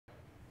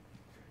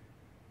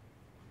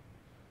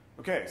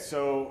Okay,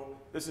 so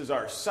this is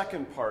our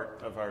second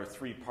part of our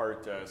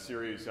three-part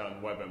series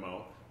on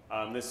WebMO.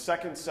 This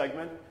second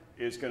segment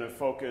is going to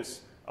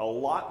focus a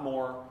lot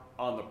more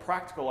on the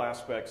practical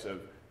aspects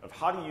of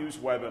how to use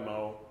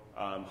WebMO,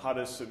 how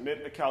to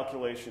submit a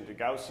calculation to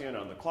Gaussian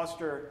on the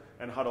cluster,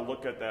 and how to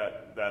look at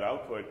that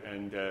output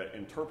and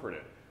interpret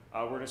it.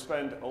 We're going to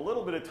spend a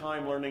little bit of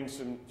time learning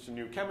some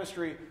new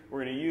chemistry.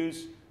 We're going to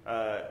use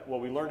what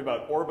we learned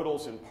about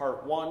orbitals in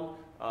part one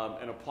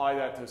and apply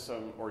that to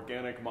some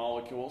organic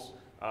molecules.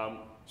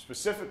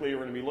 Specifically,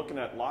 we're going to be looking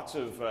at lots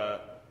of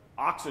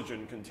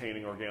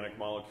oxygen-containing organic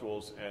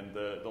molecules and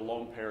the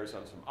lone pairs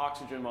on some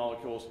oxygen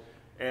molecules.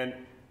 And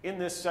in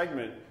this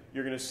segment,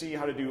 you're going to see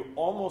how to do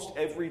almost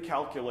every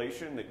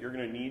calculation that you're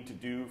going to need to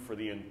do for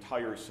the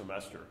entire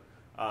semester.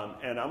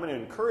 And I'm going to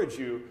encourage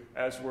you,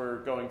 as we're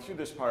going through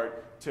this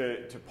part,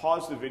 to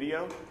pause the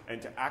video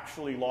and to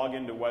actually log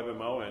into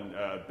WebMO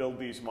and build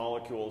these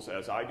molecules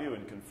as I do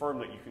and confirm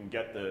that you can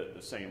get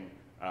the same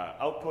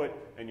output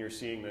and you're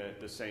seeing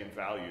the same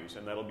values.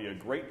 And that'll be a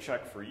great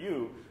check for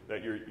you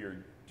that you're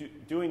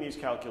doing these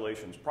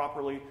calculations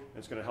properly, and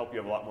it's going to help you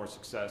have a lot more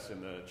success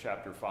in the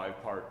Chapter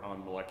 5 part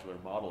on molecular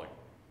modeling.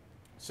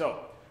 So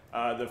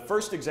the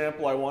first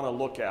example I want to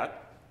look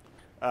at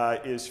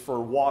is for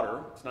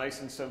water. It's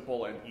nice and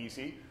simple and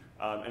easy,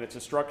 and it's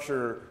a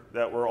structure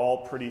that we're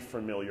all pretty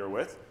familiar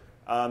with.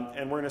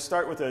 And we're going to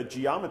start with a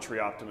geometry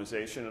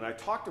optimization, and I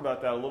talked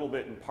about that a little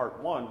bit in part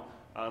one,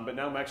 but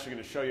now I'm actually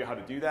going to show you how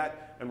to do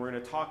that, and we're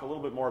going to talk a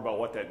little bit more about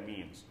what that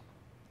means.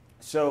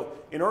 So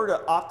in order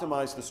to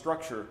optimize the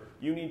structure,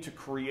 you need to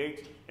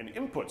create an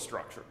input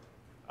structure.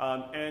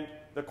 And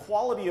the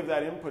quality of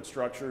that input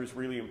structure is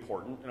really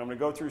important, and I'm going to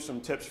go through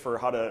some tips for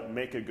how to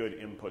make a good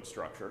input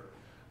structure.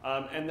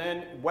 And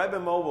then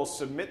WebMO will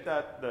submit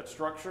that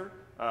structure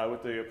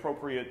with the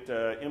appropriate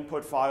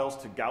input files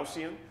to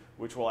Gaussian,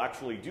 which will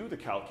actually do the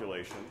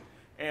calculation.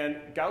 And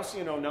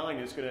Gaussian 09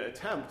 is going to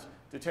attempt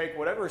to take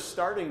whatever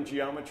starting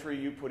geometry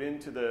you put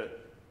into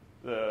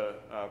the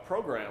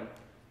program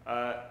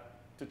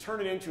to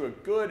turn it into a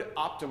good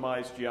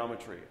optimized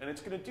geometry. And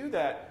it's going to do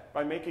that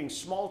by making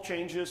small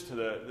changes to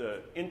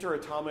the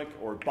interatomic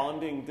or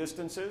bonding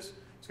distances.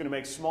 It's going to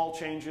make small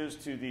changes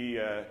to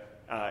the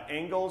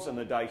angles and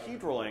the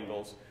dihedral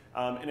angles.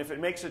 And if it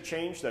makes a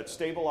change that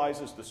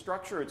stabilizes the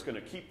structure, it's going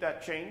to keep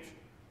that change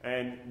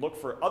and look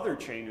for other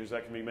changes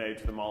that can be made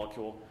to the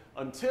molecule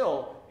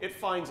until it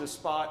finds a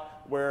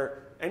spot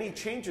where any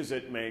changes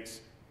it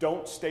makes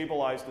don't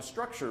stabilize the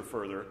structure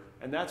further.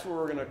 And that's what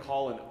we're going to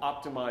call an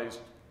optimized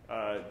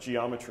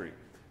geometry.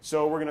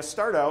 So we're going to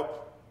start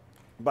out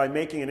by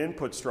making an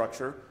input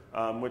structure,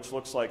 which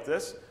looks like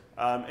this.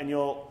 And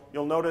you'll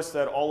notice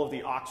that all of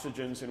the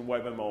oxygens in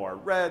WebMO are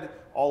red,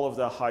 all of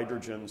the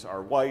hydrogens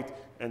are white,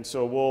 and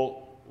so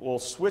we'll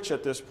switch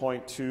at this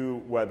point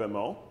to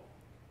WebMO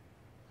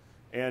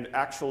and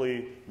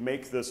actually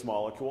make this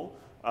molecule.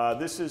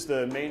 This is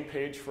the main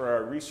page for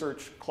our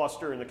research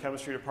cluster in the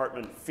chemistry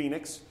department,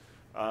 Phoenix.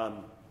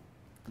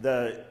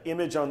 The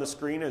image on the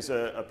screen is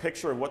a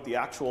picture of what the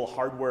actual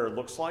hardware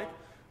looks like.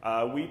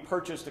 We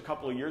purchased a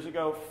couple of years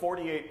ago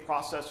 48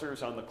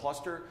 processors on the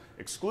cluster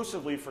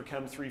exclusively for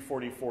Chem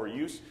 344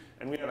 use,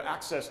 and we have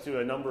access to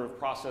a number of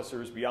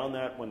processors beyond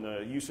that when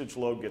the usage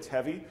load gets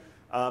heavy.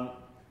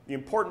 The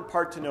important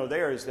part to know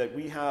there is that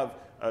we have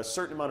a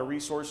certain amount of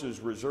resources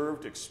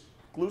reserved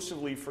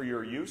exclusively for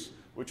your use,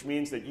 which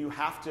means that you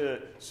have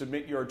to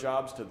submit your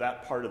jobs to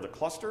that part of the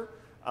cluster.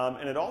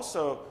 And it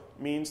also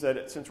means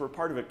that since we're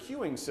part of a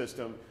queuing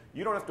system,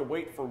 you don't have to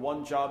wait for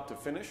one job to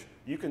finish.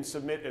 You can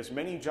submit as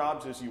many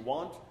jobs as you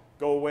want,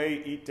 go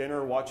away, eat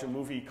dinner, watch a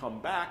movie, come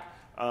back,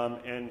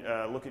 and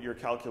look at your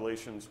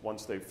calculations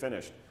once they've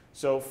finished.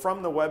 So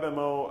from the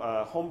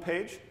WebMO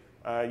homepage,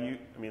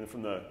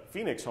 from the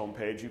Phoenix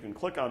homepage, you can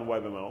click on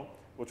WebMO,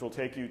 which will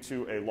take you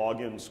to a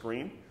login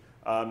screen.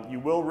 You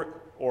will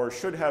or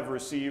should have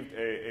received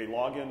a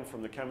login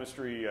from the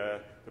chemistry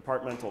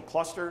departmental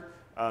cluster.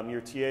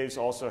 Your TAs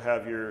also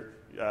have your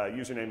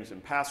usernames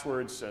and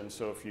passwords, and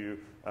so if you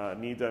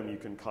need them, you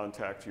can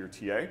contact your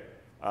TA.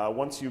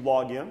 Once you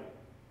log in,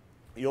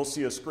 you'll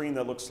see a screen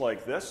that looks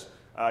like this.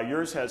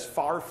 Yours has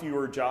far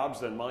fewer jobs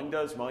than mine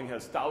does. Mine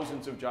has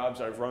thousands of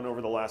jobs I've run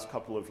over the last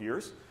couple of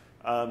years.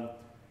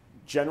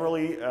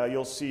 Generally,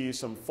 you'll see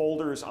some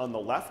folders on the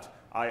left.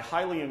 I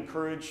highly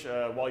encourage,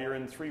 while you're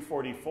in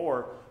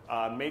 344,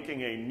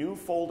 making a new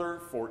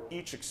folder for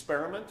each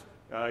experiment.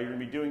 You're going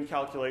to be doing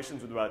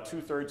calculations with about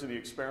 2/3 of the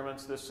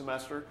experiments this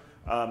semester.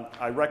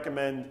 I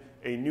recommend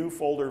a new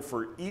folder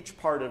for each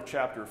part of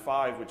Chapter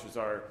 5, which is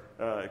our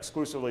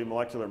exclusively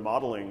molecular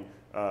modeling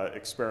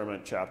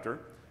experiment chapter.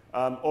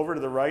 Over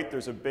to the right,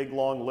 there's a big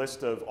long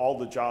list of all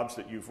the jobs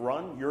that you've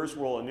run. Yours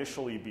will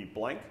initially be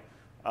blank.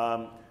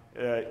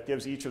 It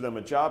gives each of them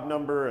a job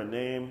number, a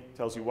name,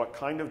 tells you what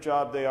kind of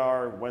job they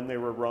are, when they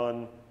were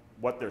run,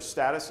 what their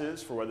status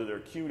is for whether they're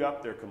queued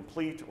up, they're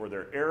complete, or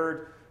they're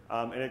errored.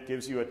 And it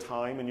gives you a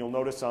time, and you'll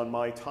notice on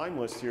my time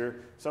list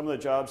here, some of the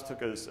jobs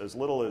took as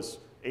little as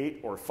 8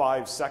 or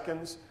 5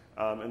 seconds,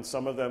 and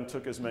some of them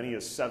took as many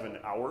as 7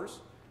 hours.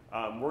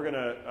 We're going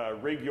to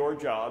rig your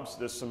jobs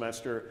this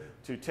semester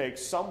to take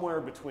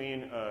somewhere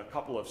between a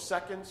couple of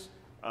seconds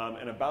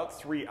and about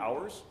 3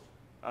 hours.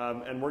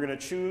 And we're going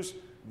to choose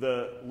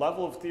the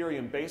level of theory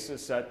and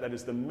basis set that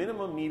is the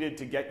minimum needed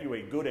to get you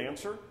a good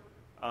answer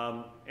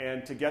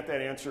and to get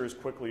that answer as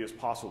quickly as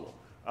possible.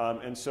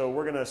 And so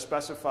we're going to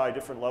specify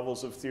different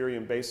levels of theory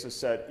and basis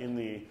set in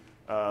the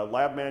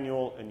lab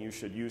manual, and you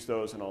should use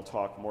those, and I'll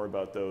talk more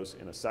about those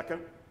in a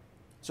second.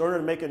 So in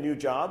order to make a new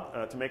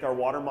job, to make our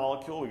water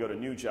molecule, we go to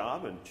New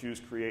Job and choose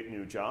Create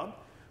New Job,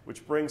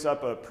 which brings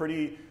up a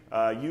pretty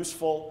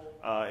useful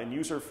and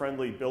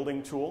user-friendly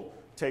building tool.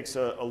 Takes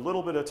a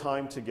little bit of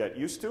time to get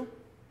used to.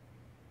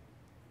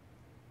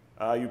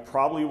 You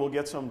probably will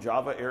get some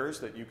Java errors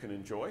that you can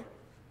enjoy.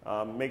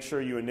 Make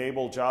sure you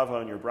enable Java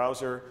on your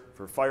browser.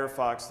 For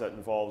Firefox, that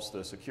involves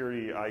the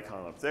security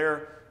icon up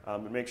there.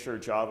 And make sure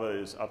Java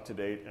is up to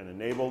date and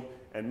enabled.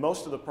 And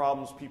most of the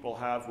problems people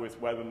have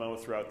with WebMO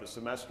throughout the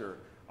semester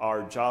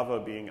are Java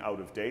being out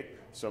of date.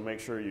 So make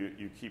sure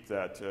you keep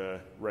that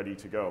ready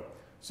to go.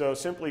 So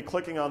simply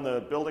clicking on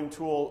the building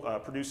tool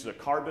produces a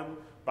carbon.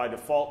 By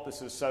default,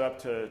 this is set up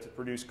to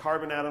produce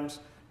carbon atoms.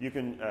 You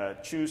can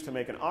choose to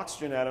make an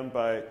oxygen atom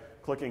by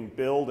clicking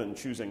Build and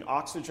choosing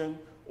Oxygen.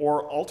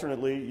 Or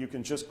alternately, you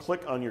can just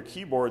click on your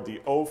keyboard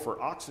the O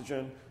for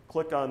oxygen,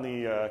 click on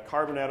the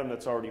carbon atom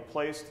that's already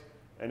placed,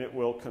 and it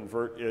will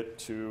convert it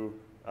to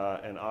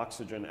an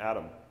oxygen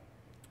atom.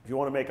 If you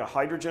want to make a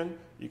hydrogen,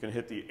 you can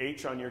hit the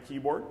H on your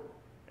keyboard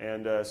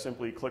and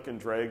simply click and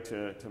drag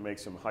to make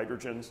some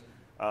hydrogens.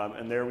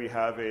 And there we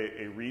have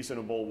a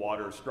reasonable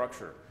water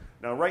structure.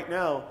 Now right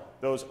now,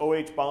 those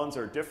OH bonds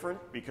are different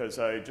because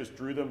I just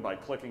drew them by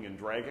clicking and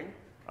dragging.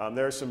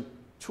 There are some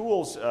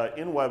tools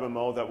in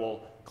WebMO that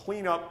will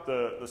clean up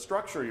the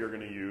structure you're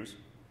going to use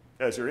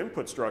as your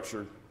input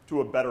structure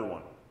to a better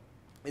one.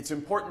 It's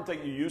important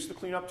that you use the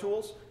cleanup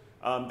tools.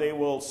 They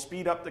will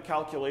speed up the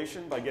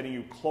calculation by getting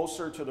you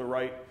closer to the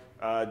right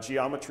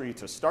geometry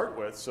to start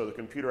with, so the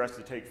computer has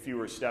to take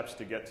fewer steps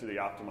to get to the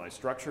optimized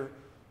structure.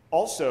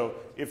 Also,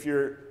 if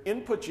your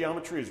input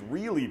geometry is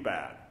really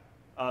bad,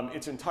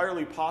 it's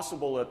entirely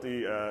possible that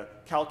the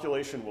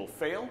calculation will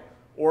fail,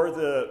 or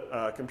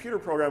the computer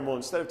program will,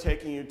 instead of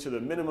taking you to the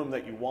minimum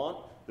that you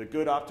want, the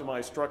good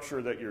optimized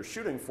structure that you're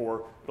shooting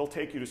for, it'll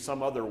take you to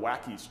some other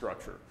wacky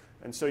structure.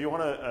 And so you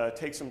want to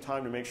take some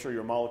time to make sure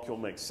your molecule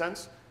makes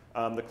sense.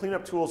 The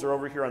cleanup tools are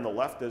over here on the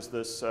left. There's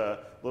this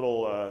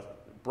little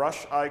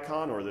brush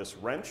icon or this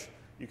wrench.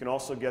 You can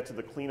also get to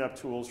the cleanup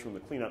tools from the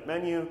cleanup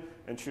menu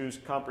and choose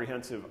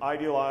Comprehensive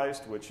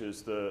Idealized, which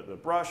is the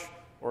brush,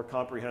 or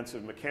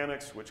Comprehensive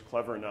Mechanics, which,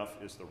 clever enough,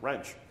 is the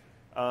wrench.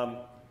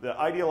 The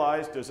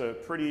Idealized is a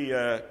pretty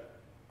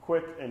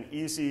quick and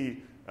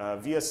easy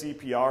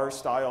VSEPR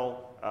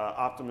style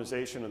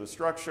optimization of the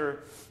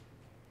structure.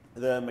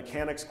 The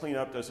mechanics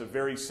cleanup does a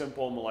very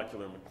simple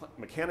molecular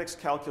mechanics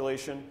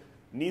calculation.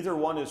 Neither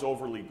one is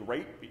overly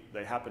great.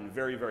 They happen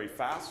very, very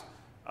fast.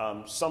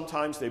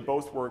 Sometimes they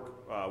both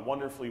work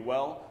wonderfully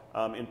well.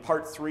 In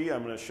part 3,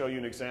 I'm going to show you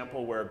an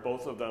example where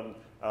both of them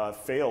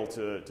fail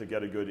to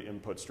get a good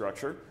input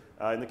structure.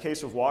 In the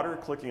case of water,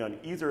 clicking on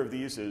either of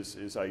these is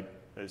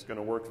going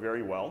to work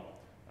very well.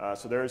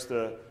 So there's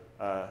the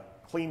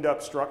cleaned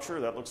up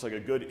structure. That looks like a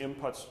good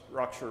input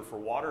structure for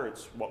water.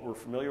 It's what we're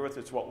familiar with.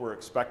 It's what we're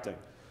expecting.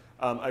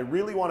 I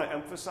really want to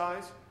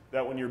emphasize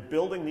that when you're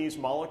building these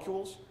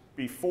molecules,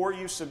 before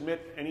you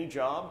submit any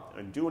job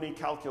and do any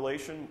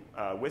calculation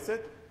with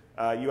it,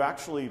 you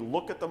actually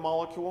look at the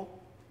molecule,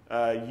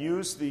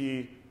 use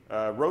the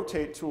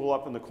rotate tool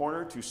up in the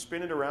corner to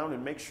spin it around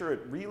and make sure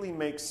it really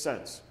makes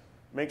sense.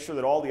 Make sure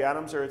that all the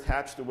atoms are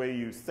attached the way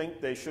you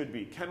think they should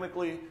be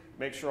chemically.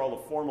 Make sure all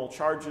the formal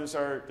charges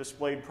are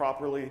displayed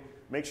properly.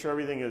 Make sure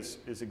everything is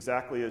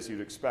exactly as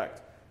you'd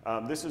expect.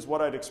 This is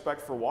what I'd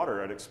expect for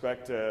water. I'd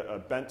expect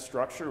a bent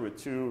structure with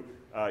two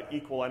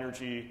equal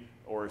energy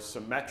or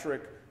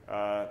symmetric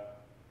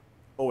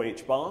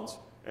OH bonds.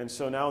 And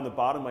so now on the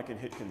bottom I can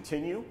hit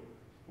continue,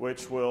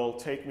 which will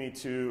take me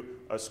to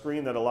a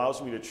screen that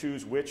allows me to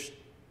choose which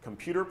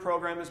computer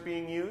program is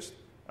being used.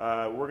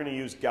 We're going to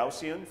use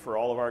Gaussian for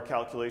all of our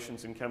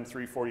calculations in Chem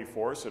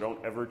 344, so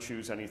don't ever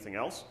choose anything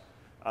else.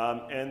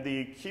 And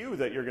the queue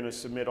that you're going to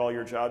submit all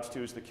your jobs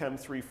to is the Chem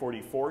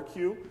 344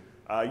 queue.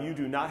 You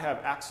do not have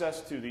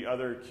access to the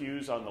other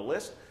queues on the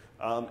list,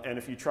 and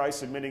if you try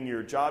submitting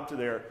your job to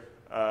there,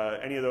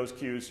 any of those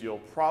queues, you'll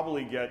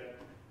probably get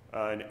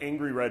an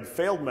angry red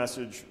failed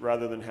message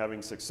rather than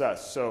having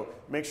success. So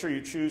make sure you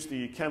choose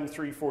the Chem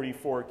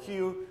 344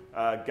 queue.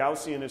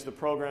 Gaussian is the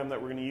program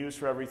that we're going to use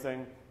for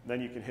everything. Then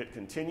you can hit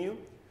continue.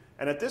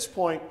 And at this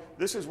point,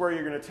 this is where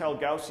you're going to tell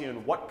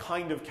Gaussian what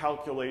kind of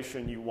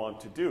calculation you want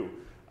to do.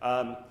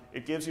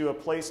 It gives you a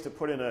place to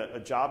put in a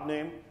job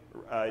name.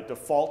 It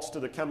defaults to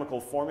the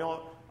chemical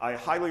formula. I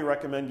highly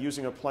recommend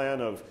using a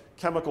plan of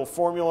chemical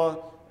formula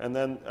and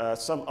then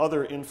some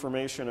other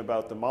information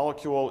about the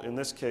molecule, in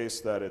this case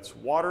that it's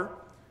water.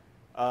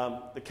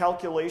 The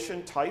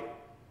calculation type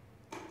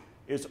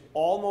is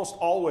almost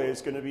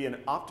always going to be an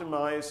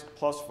optimized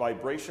plus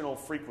vibrational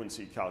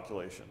frequency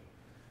calculation.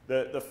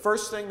 The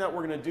first thing that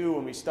we're going to do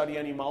when we study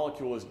any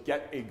molecule is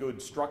get a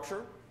good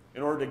structure.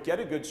 In order to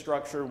get a good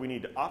structure, we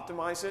need to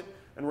optimize it,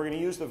 and we're going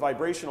to use the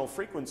vibrational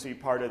frequency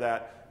part of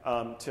that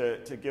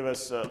to give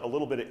us a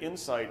little bit of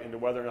insight into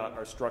whether or not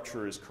our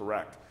structure is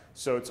correct.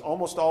 So it's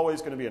almost always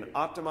going to be an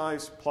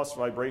optimized plus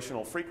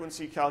vibrational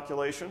frequency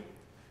calculation.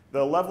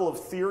 The level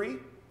of theory,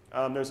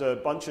 there's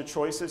a bunch of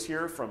choices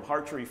here from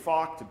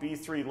Hartree-Fock to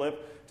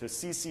B3-LIP to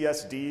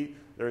CCSD.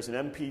 There's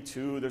an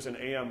MP2, there's an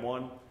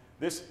AM1.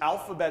 This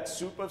alphabet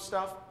soup of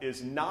stuff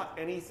is not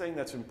anything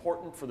that's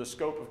important for the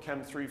scope of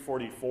Chem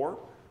 344.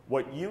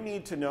 What you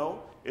need to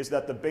know is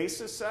that the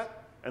basis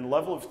set and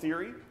level of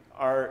theory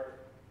are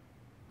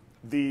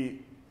the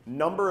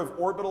number of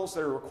orbitals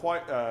that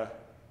are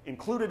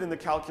included in the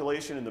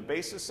calculation in the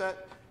basis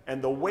set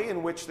and the way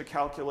in which the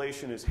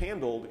calculation is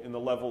handled in the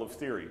level of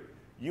theory.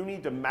 You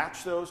need to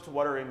match those to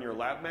what are in your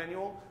lab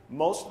manual.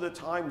 Most of the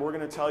time, we're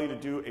going to tell you to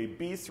do a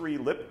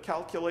B3-LIP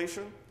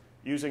calculation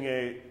using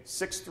a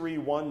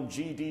 631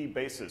 GD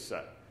basis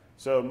set.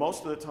 So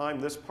most of the time,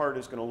 this part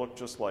is going to look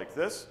just like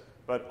this,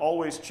 but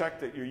always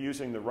check that you're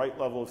using the right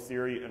level of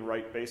theory and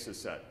right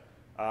basis set.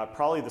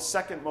 Probably the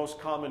second most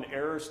common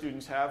error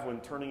students have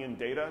when turning in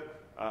data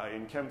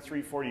in Chem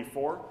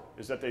 344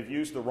 is that they've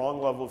used the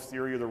wrong level of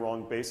theory or the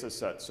wrong basis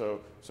set.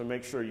 So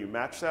make sure you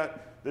match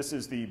that. This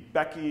is the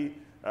Becky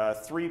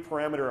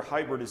 3-parameter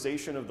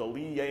hybridization of the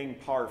Li-Yang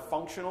par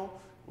functional,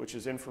 which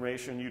is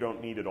information you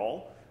don't need at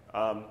all.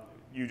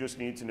 You just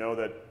need to know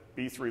that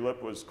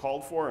B3-LIP was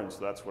called for, and so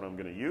that's what I'm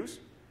going to use.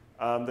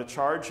 The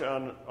charge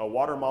on a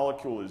water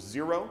molecule is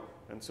 0,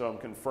 and so I'm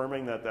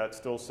confirming that that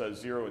still says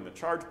 0 in the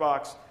charge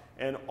box.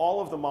 And all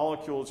of the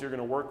molecules you're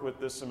going to work with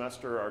this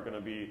semester are going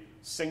to be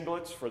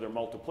singlets for their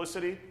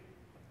multiplicity.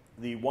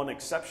 The one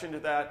exception to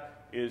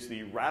that is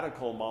the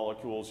radical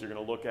molecules you're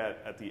going to look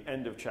at the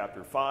end of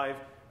Chapter 5,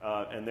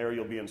 and there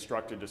you'll be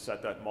instructed to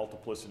set that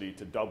multiplicity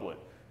to doublet.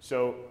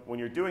 So when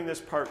you're doing this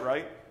part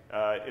right,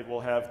 it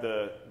will have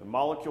the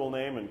molecule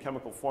name and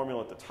chemical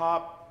formula at the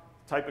top,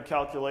 type of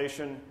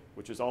calculation,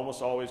 which is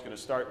almost always going to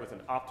start with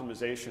an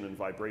optimization and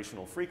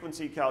vibrational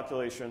frequency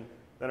calculation,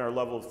 then our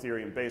level of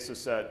theory and basis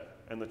set,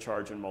 and the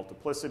charge and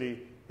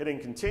multiplicity. Hitting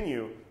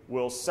continue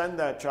will send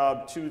that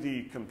job to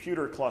the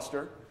computer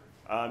cluster.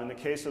 In the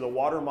case of the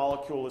water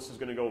molecule, this is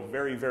going to go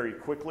very, very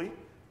quickly.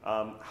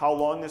 How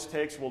long this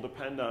takes will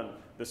depend on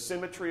the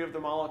symmetry of the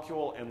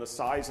molecule and the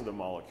size of the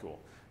molecule.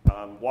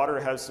 Water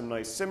has some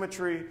nice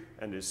symmetry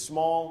and is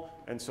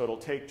small, and so it'll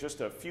take just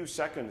a few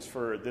seconds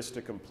for this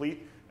to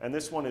complete. And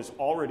this one is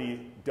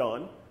already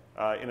done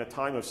in a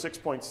time of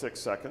 6.6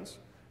 seconds.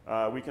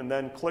 We can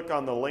then click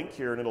on the link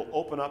here, and it'll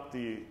open up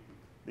the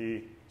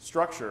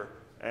structure,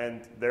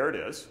 and there it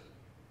is.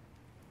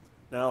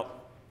 Now,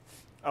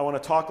 I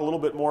want to talk a little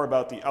bit more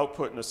about the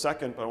output in a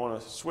second, but I want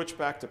to switch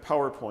back to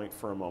PowerPoint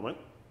for a moment.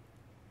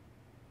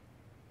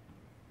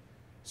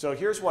 So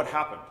here's what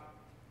happened.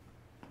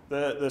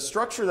 The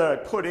structure that I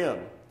put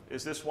in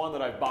is this one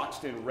that I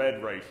boxed in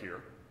red right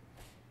here.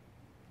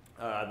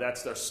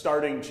 That's the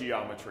starting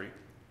geometry.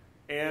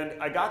 And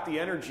I got the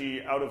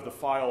energy out of the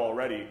file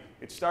already.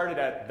 It started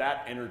at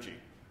that energy.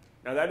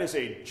 Now that is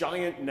a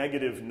giant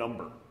negative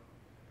number.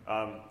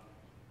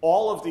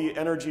 All of the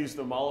energies of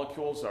the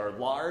molecules are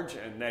large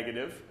and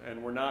negative,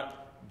 and we're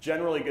not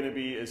generally going to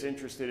be as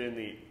interested in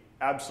the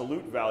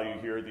absolute value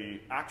here.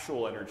 The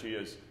actual energy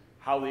is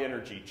how the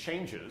energy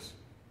changes.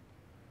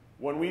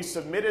 When we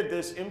submitted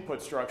this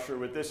input structure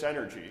with this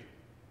energy,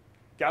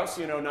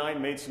 Gaussian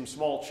 09 made some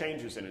small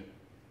changes in it.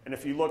 And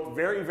if you look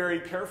very,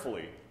 very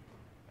carefully,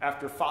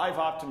 after 5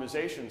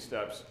 optimization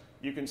steps,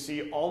 you can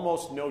see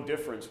almost no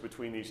difference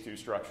between these two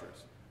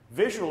structures.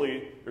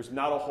 Visually, there's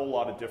not a whole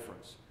lot of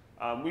difference.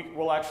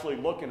 We'll actually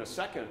look in a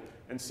second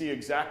and see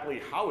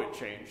exactly how it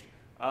changed.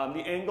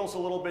 The angle's a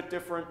little bit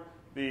different.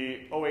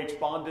 The OH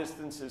bond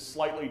distance is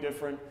slightly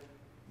different.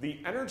 The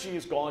energy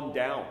has gone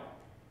down.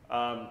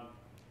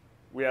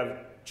 We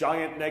have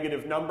giant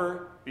negative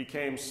number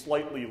became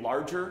slightly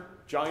larger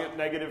giant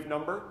negative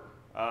number,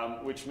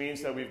 which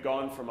means that we've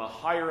gone from a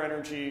higher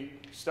energy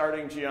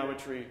starting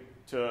geometry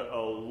to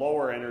a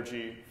lower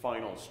energy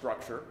final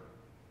structure.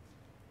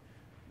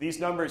 These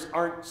numbers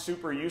aren't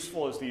super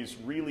useful as these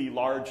really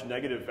large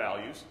negative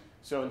values,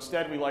 so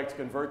instead we like to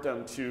convert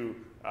them to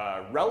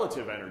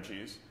relative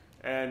energies,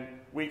 and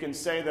we can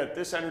say that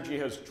this energy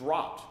has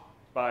dropped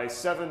by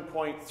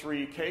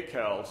 7.3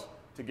 kcals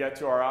to get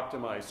to our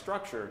optimized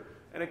structure,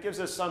 and it gives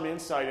us some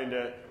insight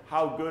into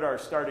how good our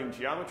starting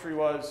geometry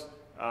was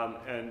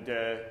and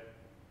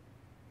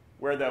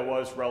where that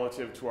was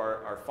relative to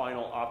our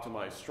final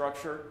optimized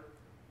structure.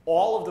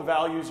 All of the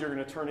values you're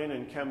going to turn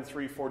in Chem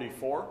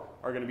 344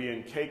 are going to be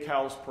in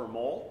kcals per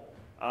mole,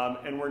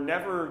 and we're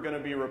never going to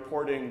be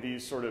reporting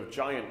these sort of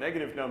giant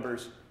negative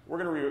numbers.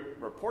 We're going to be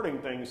reporting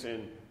things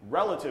in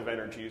relative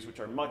energies, which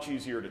are much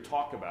easier to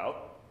talk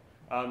about.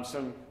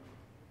 Some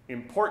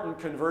important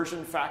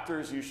conversion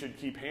factors you should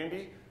keep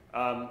handy.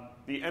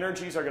 The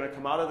energies are going to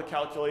come out of the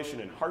calculation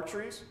in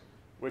Hartrees,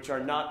 which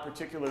are not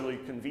particularly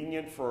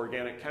convenient for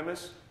organic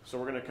chemists, so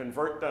we're going to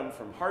convert them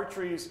from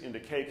Hartrees into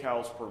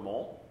kcals per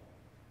mole.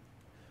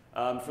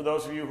 For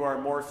those of you who are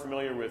more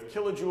familiar with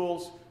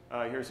kilojoules,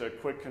 here's a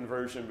quick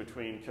conversion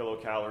between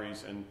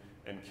kilocalories and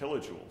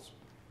kilojoules.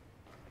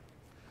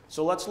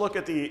 So let's look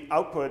at the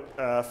output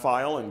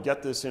file and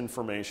get this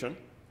information.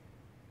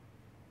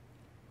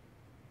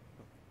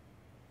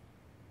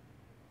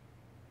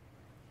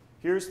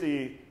 Here's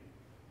the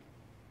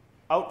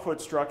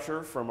output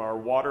structure from our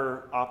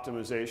water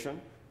optimization.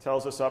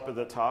 Tells us up at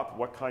the top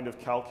what kind of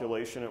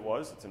calculation it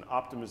was. It's an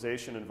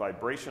optimization and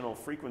vibrational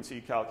frequency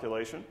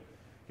calculation.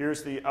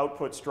 Here's the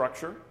output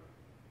structure.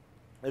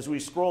 As we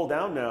scroll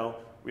down now,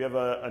 we have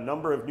a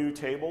number of new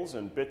tables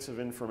and bits of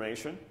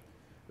information.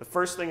 The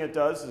first thing it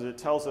does is it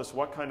tells us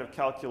what kind of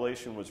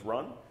calculation was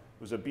run. It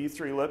was a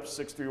B3-LIP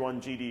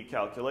 631GD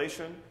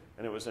calculation,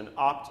 and it was an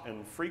opt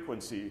and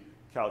frequency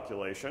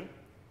calculation.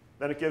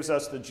 Then it gives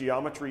us the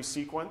geometry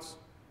sequence.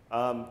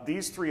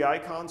 These three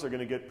icons are going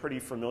to get pretty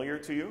familiar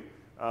to you.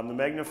 The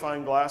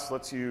magnifying glass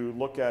lets you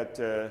look at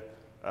a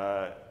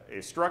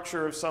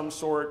structure of some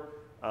sort.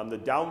 The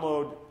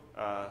download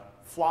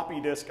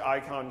floppy disk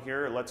icon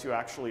here lets you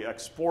actually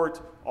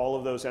export all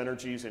of those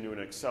energies into an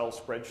Excel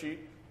spreadsheet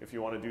if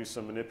you want to do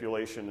some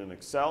manipulation in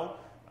Excel.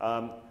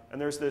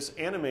 And there's this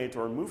animate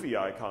or movie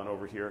icon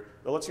over here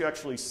that lets you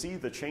actually see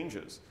the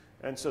changes.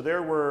 And so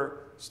there we're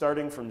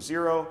starting from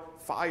 0,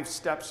 5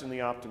 steps in the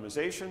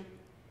optimization,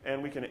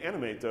 and we can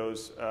animate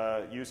those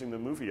using the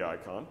movie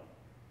icon.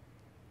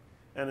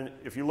 And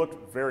if you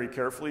look very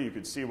carefully, you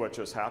could see what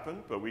just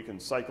happened, but we can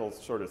cycle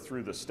sort of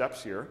through the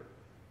steps here.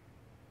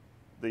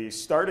 The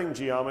starting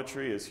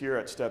geometry is here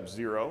at step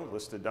 0,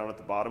 listed down at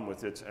the bottom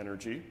with its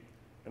energy.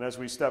 And as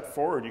we step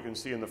forward, you can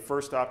see in the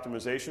first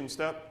optimization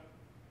step,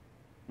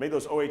 made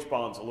those OH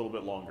bonds a little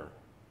bit longer.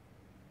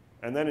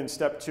 And then in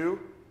step 2,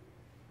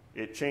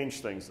 it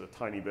changed things a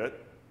tiny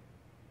bit.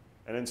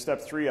 And in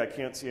step 3, I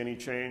can't see any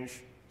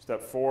change.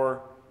 Step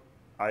 4,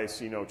 I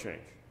see no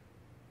change.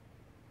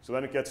 So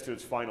then it gets to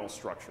its final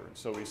structure.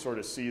 So we sort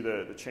of see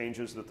the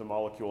changes that the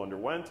molecule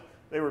underwent.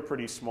 They were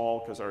pretty small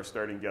because our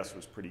starting guess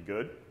was pretty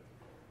good.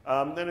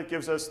 Then it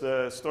gives us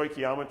the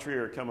stoichiometry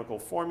or chemical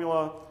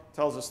formula,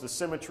 tells us the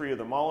symmetry of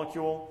the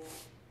molecule.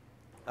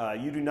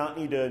 You do not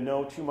need to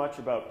know too much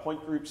about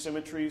point group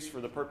symmetries for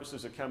the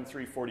purposes of Chem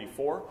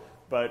 344,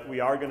 but we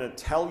are going to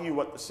tell you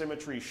what the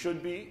symmetry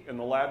should be in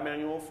the lab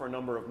manual for a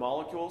number of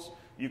molecules.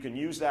 You can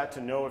use that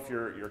to know if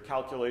your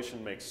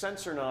calculation makes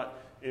sense or not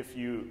if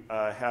you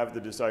have the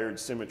desired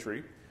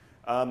symmetry.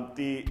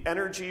 The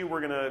energy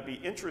we're going to be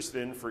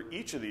interested in for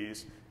each of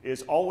these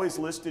is always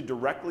listed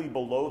directly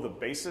below the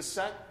basis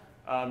set.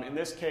 In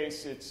this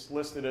case, it's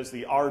listed as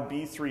the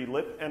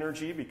RB3-LIP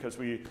energy because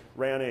we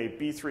ran a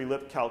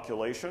B3-LIP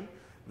calculation.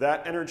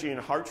 That energy in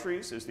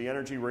Hartrees is the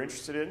energy we're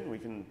interested in. We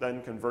can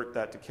then convert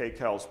that to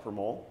kcals per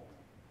mole.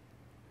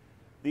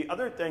 The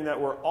other thing that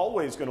we're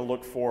always going to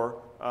look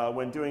for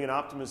when doing an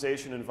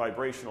optimization and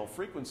vibrational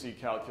frequency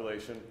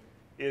calculation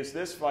is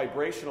this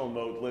vibrational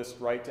mode list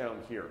right down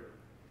here.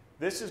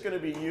 This is going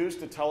to be used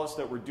to tell us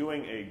that we're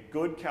doing a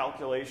good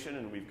calculation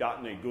and we've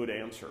gotten a good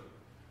answer.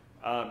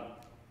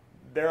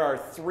 There are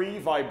 3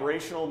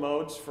 vibrational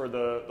modes for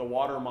the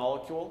water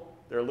molecule.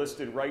 They're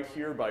listed right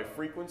here by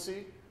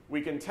frequency.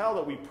 We can tell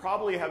that we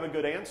probably have a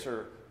good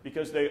answer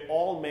because they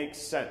all make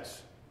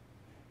sense.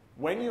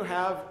 When you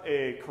have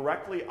a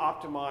correctly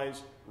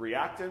optimized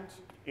reactant,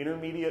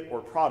 intermediate, or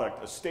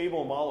product, a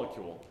stable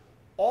molecule,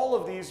 all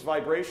of these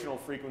vibrational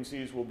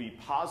frequencies will be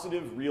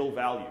positive real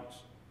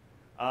values.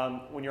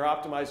 When you're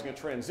optimizing a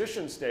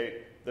transition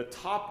state, the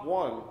top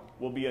one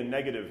will be a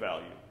negative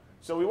value.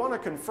 So we want to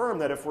confirm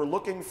that if we're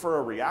looking for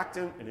a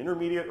reactant, an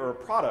intermediate, or a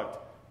product,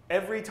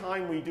 every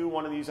time we do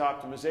one of these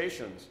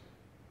optimizations,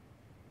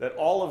 that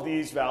all of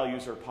these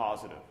values are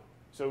positive.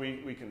 So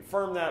we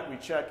confirm that, we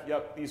check,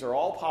 yep, these are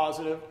all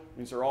positive,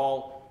 these are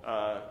all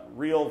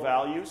real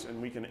values,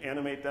 and we can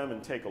animate them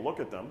and take a look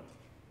at them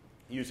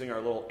using our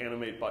little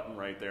animate button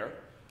right there.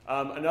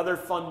 Another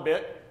fun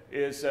bit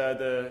is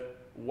the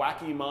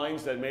wacky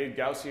minds that made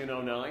Gaussian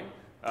 09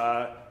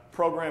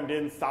 programmed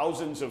in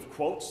thousands of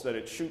quotes that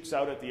it shoots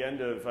out at the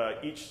end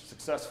of each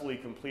successfully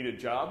completed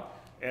job.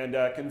 And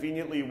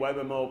conveniently,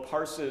 WebMO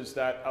parses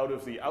that out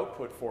of the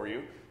output for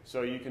you,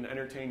 so you can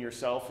entertain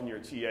yourself and your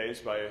TAs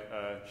by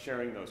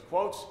sharing those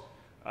quotes.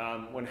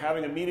 When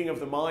having a meeting of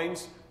the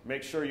minds,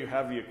 make sure you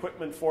have the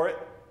equipment for it.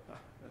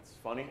 That's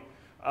funny.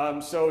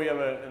 So we have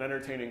an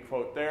entertaining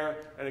quote there,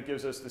 and it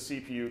gives us the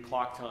CPU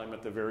clock time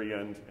at the very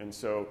end. And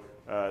so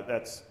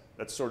that's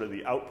sort of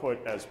the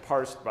output as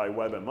parsed by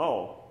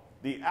WebMO.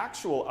 The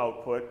actual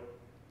output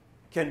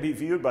can be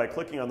viewed by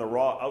clicking on the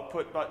raw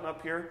output button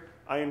up here.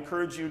 I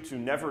encourage you to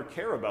never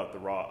care about the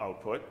raw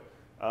output.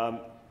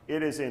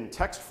 It is in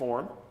text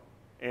form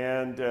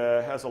and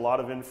has a lot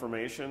of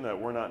information that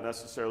we're not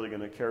necessarily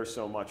going to care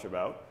so much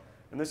about.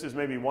 And this is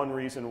maybe one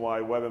reason why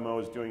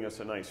WebMO is doing us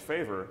a nice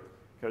favor,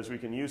 because we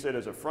can use it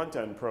as a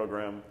front-end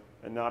program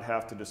and not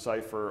have to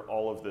decipher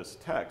all of this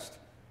text,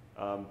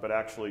 but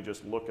actually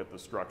just look at the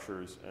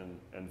structures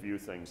and view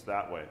things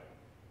that way.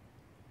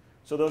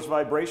 So those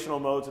vibrational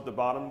modes at the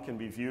bottom can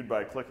be viewed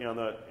by clicking on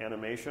the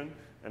animation.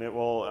 and it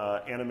will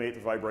animate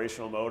the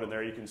vibrational mode. And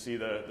there you can see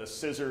the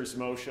scissors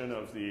motion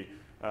of the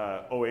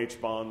OH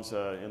bonds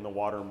in the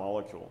water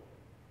molecule.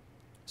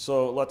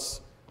 So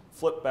let's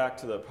flip back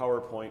to the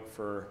PowerPoint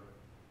for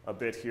a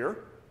bit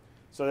here.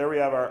 So there we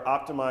have our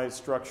optimized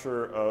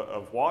structure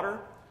of water.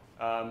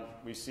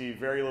 We see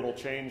very little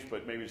change,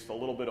 but maybe just a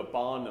little bit of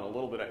bond and a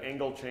little bit of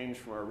angle change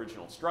from our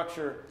original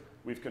structure.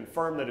 We've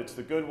confirmed that it's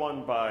the good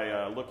one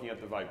by looking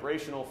at the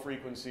vibrational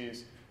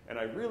frequencies. And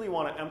I really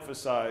want to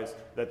emphasize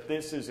that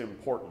this is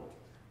important.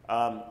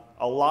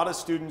 A lot of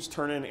students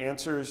turn in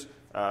answers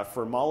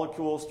for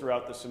molecules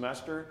throughout the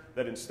semester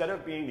that instead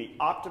of being the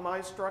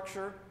optimized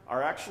structure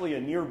are actually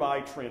a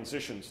nearby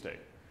transition state.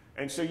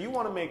 And so you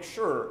want to make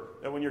sure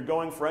that when you're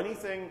going for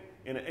anything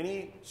in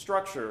any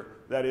structure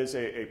that is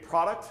a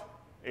product,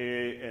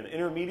 an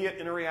intermediate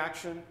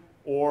interreaction,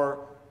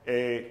 or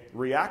a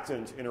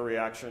reactant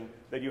interreaction,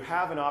 that you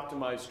have an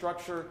optimized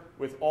structure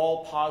with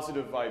all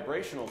positive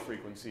vibrational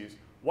frequencies.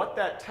 What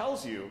that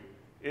tells you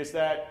is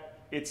that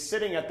it's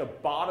sitting at the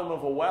bottom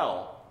of a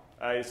well.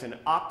 It's an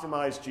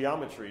optimized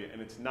geometry,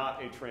 and it's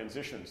not a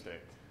transition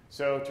state.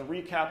 So to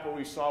recap what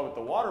we saw with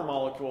the water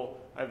molecule,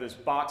 I have this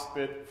box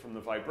bit from the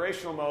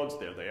vibrational modes.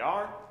 There they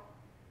are.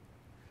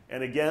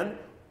 And again,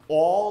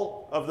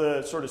 all of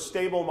the sort of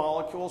stable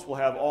molecules will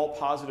have all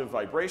positive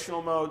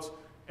vibrational modes.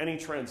 Any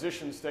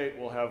transition state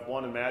will have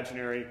one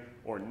imaginary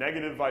or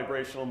negative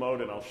vibrational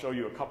mode, and I'll show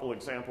you a couple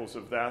examples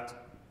of that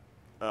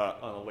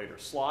on a later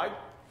slide.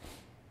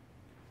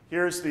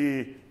 Here's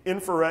the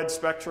infrared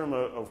spectrum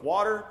of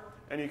water,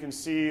 and you can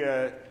see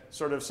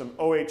sort of some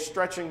OH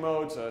stretching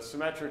modes, a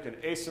symmetric and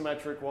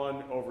asymmetric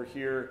one over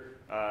here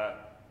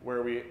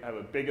where we have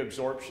a big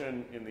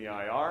absorption in the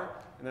IR,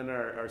 and then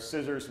our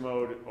scissors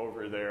mode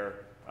over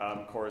there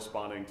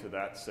corresponding to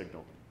that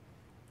signal.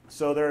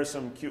 So there are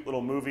some cute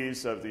little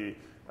movies of the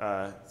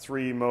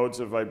three modes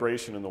of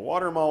vibration in the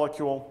water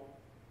molecule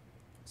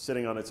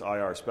sitting on its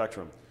IR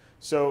spectrum.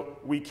 So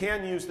we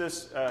can use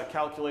this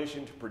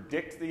calculation to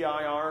predict the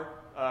IR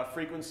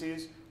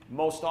frequencies.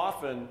 Most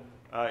often,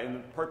 in the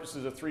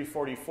purposes of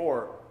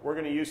 344, we're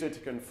going to use it to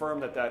confirm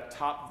that that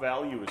top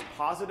value is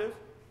positive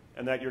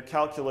and that your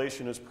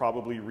calculation is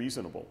probably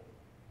reasonable.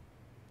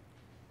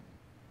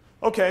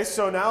 Okay,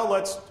 so now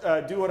let's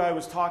do what I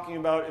was talking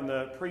about in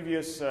the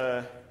previous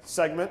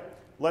segment.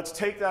 Let's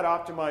take that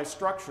optimized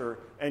structure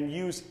and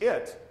use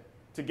it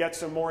to get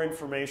some more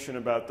information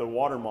about the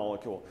water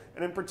molecule.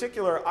 And in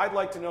particular, I'd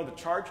like to know the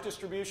charge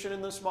distribution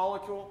in this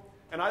molecule,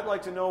 and I'd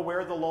like to know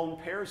where the lone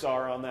pairs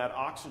are on that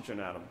oxygen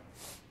atom.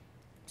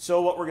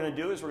 So what we're going to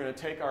do is we're going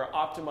to take our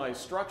optimized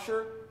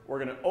structure,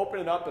 we're going to open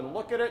it up and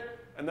look at it,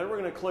 and then we're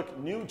going to click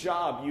New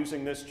Job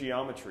using this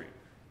geometry.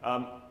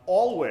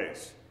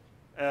 Always,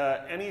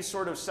 any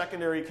sort of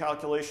secondary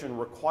calculation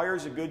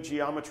requires a good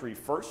geometry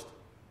first.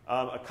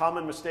 A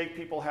common mistake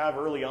people have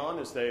early on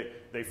is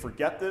they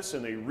forget this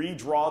and they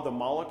redraw the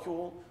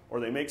molecule, or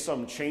they make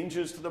some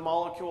changes to the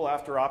molecule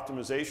after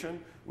optimization,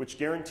 which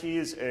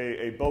guarantees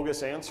a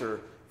bogus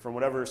answer from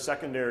whatever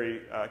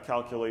secondary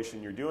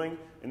calculation you're doing.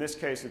 In this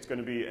case, it's going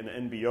to be an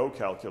NBO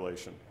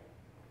calculation.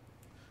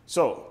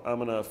 So I'm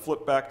going to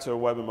flip back to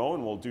WebMO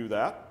and we'll do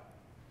that.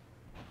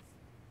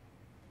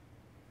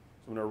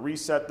 So I'm going to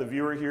reset the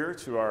viewer here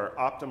to our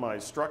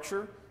optimized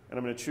structure, and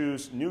I'm going to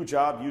choose New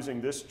Job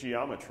using this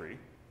geometry,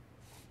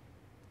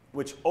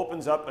 which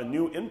opens up a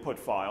new input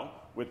file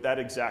with that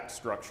exact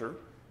structure.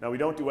 Now, we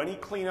don't do any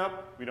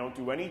cleanup, we don't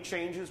do any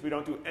changes, we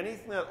don't do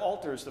anything that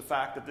alters the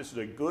fact that this is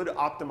a good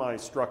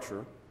optimized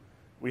structure.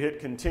 We hit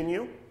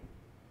Continue.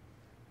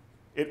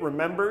 It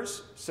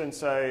remembers,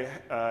 since I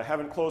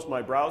haven't closed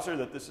my browser,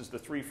 that this is the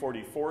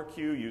 344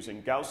 queue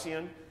using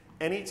Gaussian.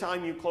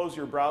 Anytime you close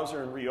your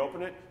browser and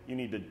reopen it, you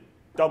need to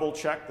double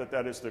check that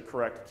that is the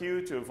correct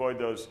queue to avoid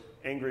those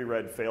angry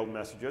red failed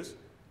messages.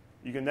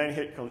 You can then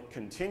hit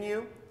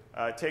Continue.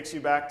 It takes you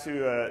back to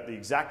the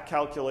exact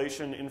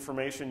calculation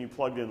information you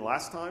plugged in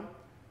last time.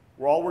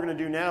 All we're going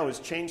to do now is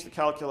change the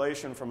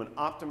calculation from an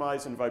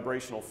optimized and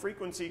vibrational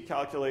frequency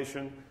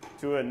calculation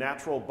to a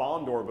natural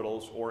bond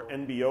orbitals, or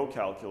NBO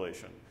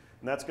calculation.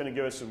 And that's going to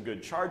give us some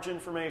good charge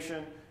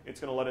information.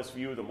 It's going to let us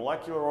view the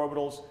molecular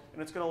orbitals,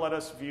 and it's going to let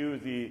us view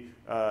the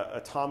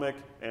atomic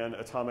and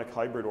atomic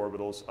hybrid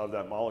orbitals of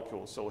that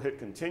molecule. So we'll hit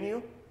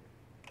Continue.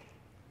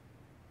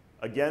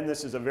 Again,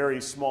 this is a very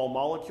small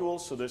molecule,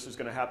 so this is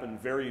going to happen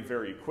very,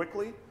 very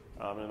quickly.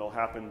 And it'll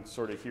happen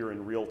sort of here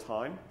in real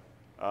time.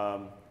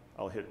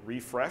 I'll hit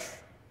Refresh.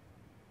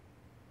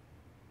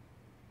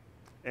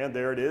 And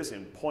there it is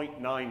in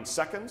 0.9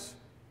 seconds.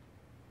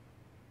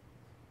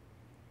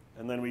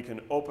 And then we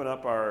can open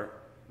up our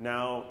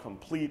now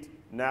complete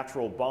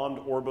natural bond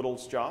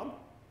orbitals job.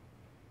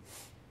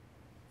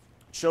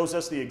 It shows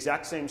us the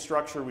exact same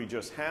structure we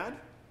just had.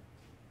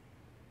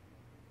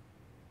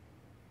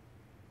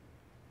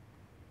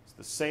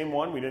 The same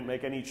one, we didn't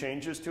make any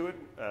changes to it.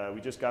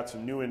 We just got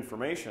some new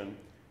information.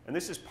 And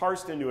this is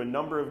parsed into a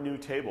number of new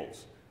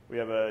tables. We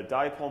have a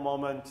dipole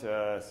moment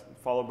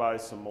followed by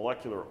some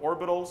molecular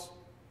orbitals,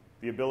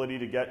 the ability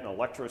to get an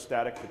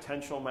electrostatic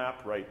potential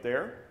map right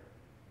there.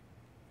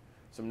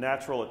 some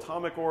natural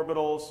atomic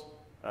orbitals,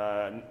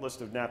 a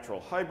list of natural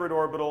hybrid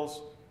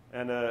orbitals,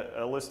 and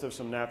a list of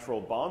some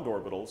natural bond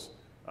orbitals,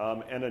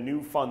 and a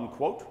new fun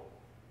quote.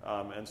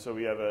 And so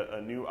we have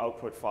a new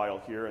output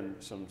file here and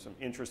some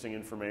interesting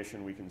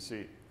information we can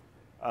see.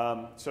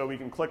 So we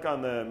can click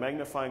on the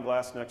magnifying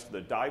glass next to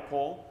the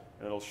dipole,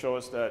 and it'll show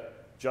us that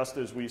just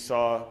as we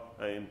saw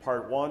in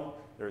part 1,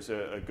 there's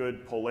a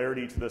good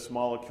polarity to this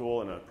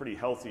molecule and a pretty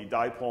healthy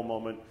dipole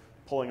moment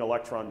pulling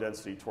electron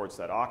density towards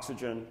that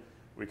oxygen.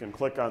 We can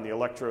click on the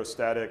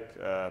electrostatic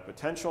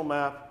potential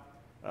map,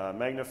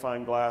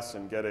 magnifying glass,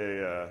 and get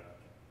a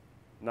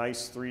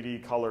nice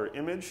 3D color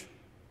image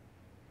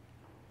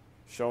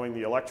showing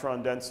the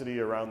electron density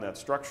around that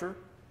structure.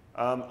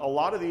 A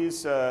lot of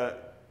these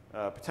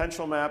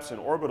potential maps and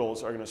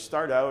orbitals are going to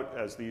start out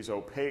as these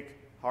opaque,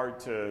 hard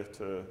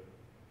to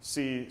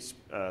see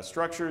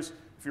structures.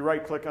 If you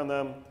right-click on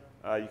them,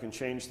 you can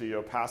change the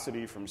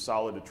opacity from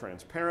solid to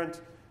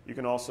transparent. You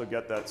can also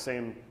get that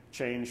same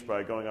change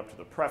by going up to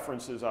the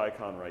preferences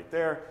icon right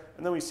there.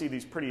 And then we see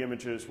these pretty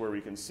images where we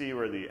can see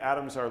where the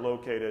atoms are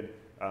located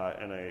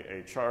and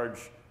a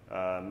charge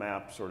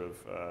map sort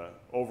of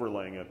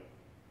overlaying it.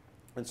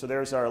 And so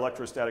there's our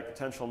electrostatic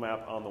potential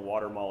map on the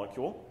water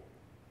molecule.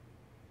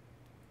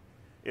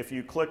 If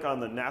you click on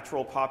the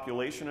natural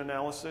population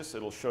analysis,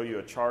 it'll show you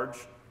a charge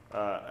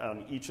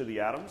on each of the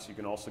atoms. You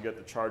can also get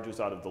the charges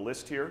out of the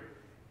list here.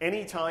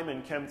 Anytime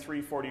in Chem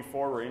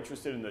 344 we're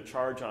interested in the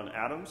charge on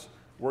atoms,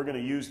 we're going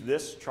to use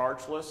this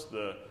charge list,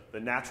 the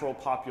natural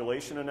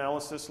population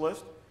analysis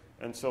list.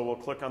 And so we'll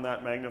click on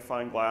that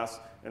magnifying glass,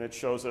 and it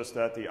shows us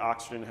that the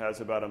oxygen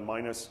has about a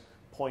minus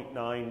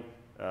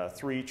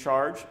 0.93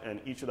 charge, and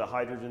each of the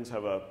hydrogens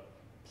have a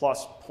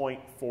plus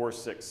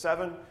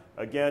 0.467.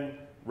 Again,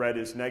 red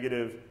is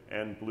negative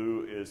and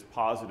blue is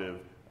positive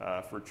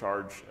for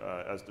charge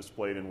as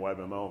displayed in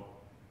WebMO.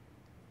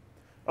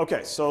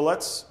 Okay, so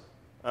let's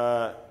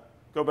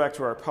go back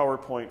to our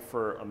PowerPoint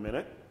for a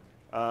minute.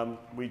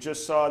 We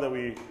just saw that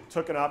we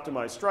took an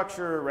optimized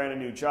structure, ran a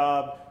new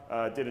job,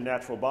 did a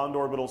natural bond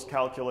orbitals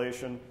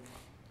calculation,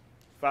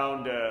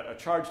 found a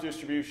charge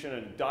distribution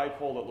and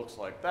dipole that looks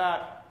like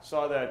that,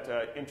 saw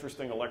that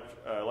interesting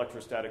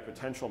electrostatic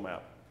potential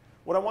map.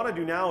 What I want to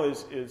do now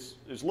is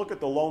look at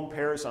the lone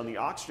pairs on the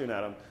oxygen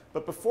atom.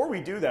 But before we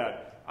do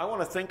that, I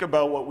want to think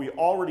about what we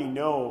already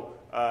know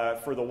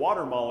for the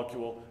water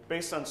molecule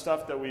based on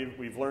stuff that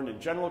we've learned in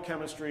general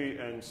chemistry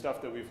and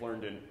stuff that we've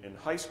learned in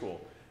high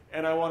school.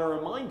 And I want to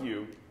remind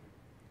you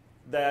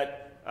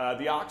that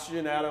the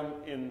oxygen atom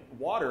in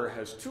water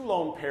has 2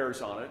 lone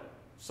pairs on it,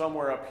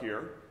 somewhere up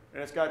here.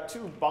 And it's got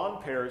 2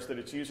 bond pairs that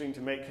it's using to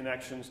make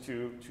connections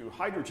to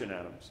hydrogen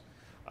atoms.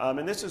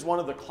 And this is one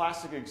of the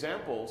classic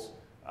examples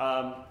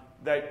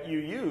that you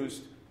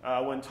used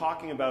when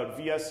talking about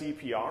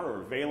VSEPR, or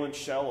valence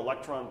shell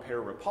electron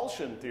pair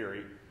repulsion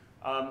theory,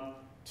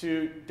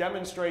 to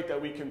demonstrate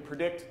that we can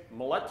predict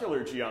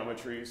molecular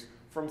geometries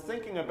from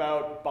thinking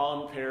about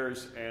bond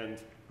pairs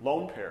and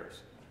lone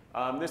pairs.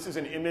 This is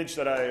an image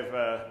that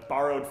I've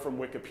borrowed from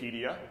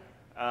Wikipedia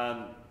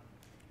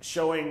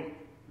showing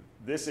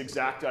this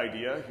exact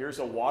idea. Here's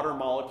a water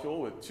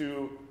molecule with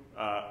 2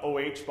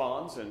 OH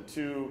bonds and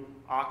 2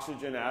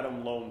 oxygen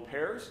atom lone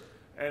pairs.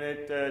 And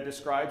it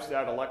describes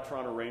that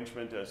electron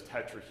arrangement as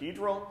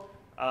tetrahedral.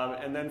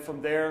 And then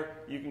from there,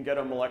 you can get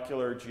a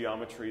molecular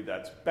geometry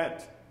that's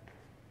bent.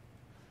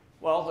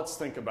 Well, let's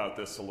think about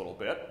this a little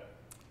bit.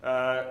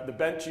 The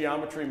bent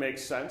geometry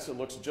makes sense. It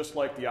looks just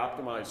like the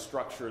optimized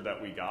structure that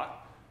we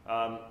got.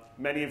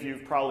 Many of you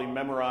have probably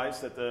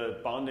memorized that the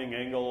bonding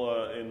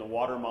angle in the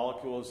water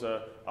molecule is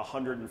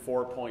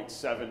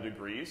 104.7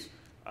 degrees.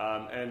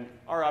 And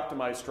our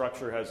optimized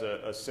structure has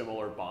a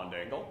similar bond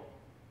angle.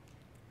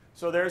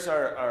 So there's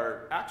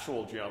our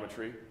actual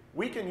geometry.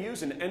 We can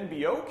use an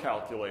NBO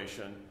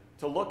calculation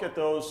to look at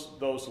those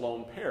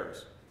lone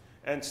pairs.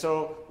 And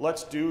so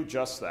let's do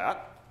just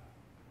that.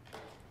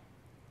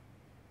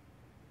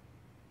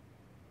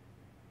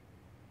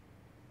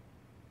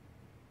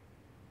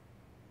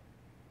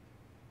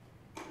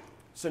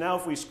 So now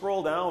if we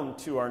scroll down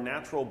to our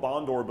natural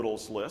bond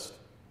orbitals list,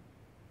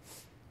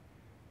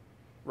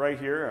 right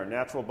here, our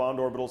natural bond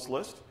orbitals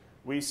list,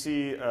 we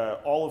see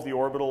all of the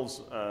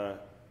orbitals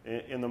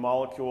in the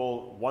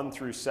molecule 1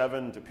 through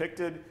 7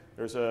 depicted.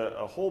 There's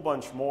a whole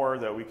bunch more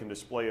that we can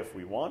display if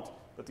we want,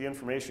 but the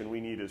information we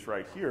need is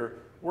right here.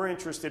 We're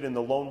interested in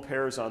the lone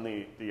pairs on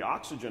the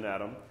oxygen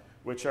atom,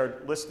 which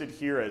are listed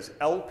here as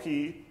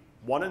LP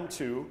 1 and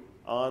 2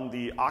 on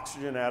the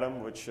oxygen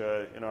atom, which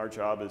in our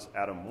job is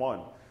atom 1.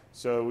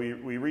 So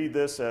we read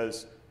this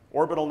as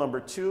orbital number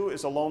 2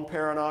 is a lone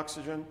pair on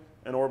oxygen,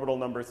 and orbital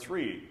number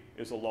 3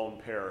 is a lone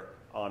pair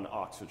on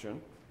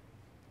oxygen.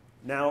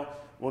 Now,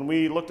 when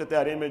we looked at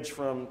that image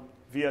from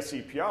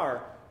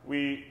VSEPR,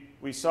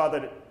 we saw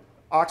that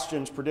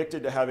oxygen's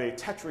predicted to have a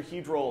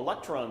tetrahedral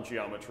electron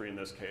geometry in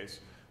this case,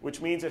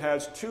 which means it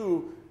has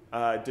 2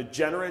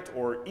 degenerate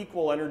or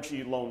equal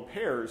energy lone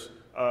pairs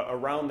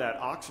around that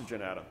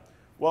oxygen atom.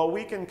 Well,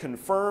 we can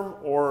confirm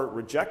or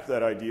reject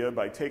that idea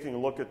by taking a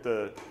look at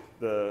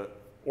the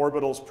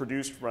orbitals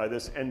produced by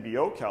this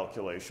NBO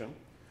calculation.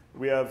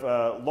 We have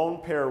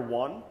lone pair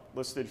 1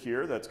 listed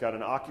here that's got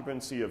an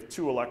occupancy of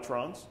 2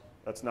 electrons.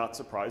 That's not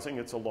surprising,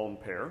 it's a lone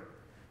pair.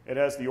 It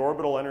has the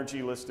orbital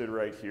energy listed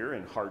right here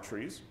in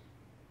Hartrees.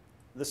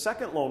 The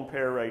second lone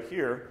pair right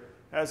here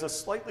has a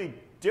slightly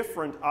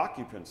different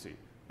occupancy.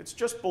 It's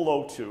just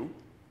below 2.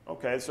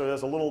 Okay, so it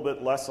has a little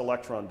bit less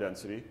electron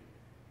density.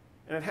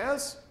 And it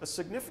has a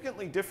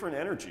significantly different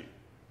energy.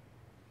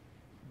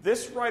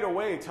 This right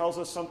away tells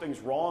us something's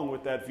wrong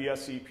with that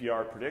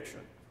VSEPR prediction.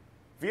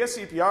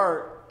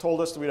 VSEPR told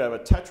us that we'd have a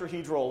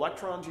tetrahedral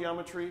electron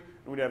geometry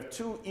and we'd have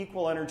 2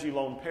 equal energy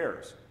lone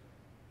pairs.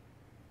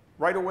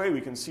 Right away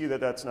we can see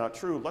that that's not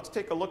true. Let's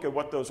take a look at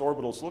what those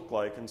orbitals look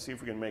like and see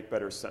if we can make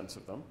better sense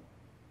of them.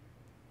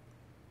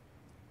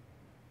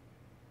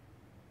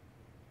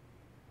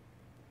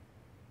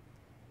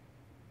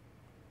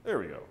 There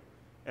we go.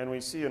 And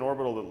we see an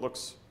orbital that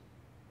looks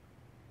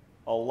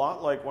a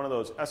lot like one of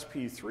those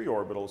sp3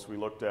 orbitals we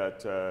looked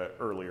at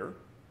earlier.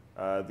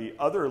 The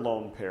other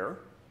lone pair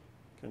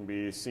can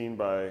be seen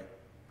by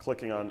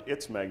clicking on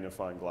its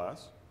magnifying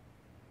glass.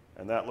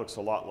 And that looks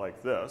a lot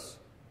like this.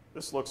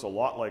 This looks a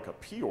lot like a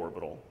p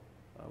orbital.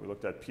 We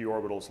looked at p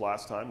orbitals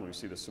last time. We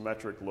see the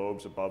symmetric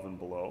lobes above and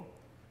below.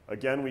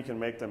 Again, we can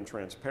make them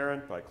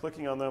transparent by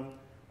clicking on them.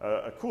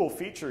 A cool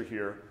feature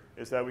here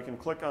is that we can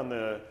click on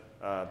the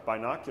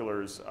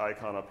binoculars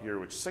icon up here,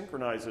 which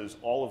synchronizes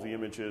all of the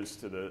images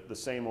to the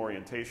same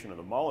orientation of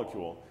the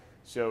molecule.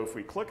 So if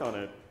we click on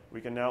it,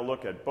 we can now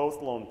look at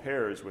both lone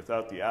pairs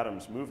without the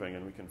atoms moving,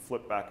 and we can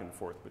flip back and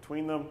forth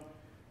between them.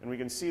 And we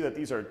can see that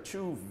these are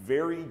 2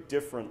 very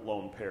different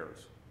lone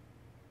pairs.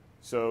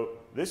 So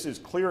this is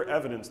clear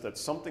evidence that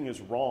something is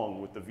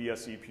wrong with the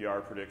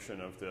VSEPR prediction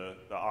of the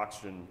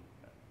oxygen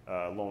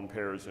lone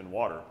pairs in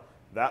water.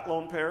 That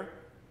lone pair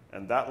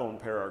and that lone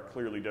pair are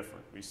clearly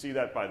different. We see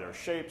that by their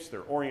shapes,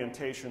 their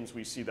orientations,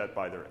 we see that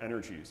by their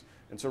energies.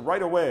 And so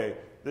right away,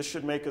 this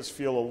should make us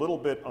feel a little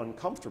bit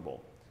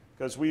uncomfortable,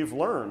 because we've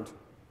learned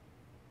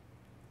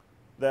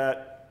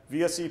that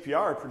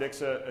VSEPR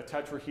predicts a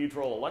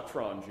tetrahedral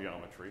electron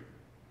geometry.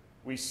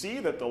 We see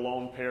that the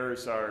lone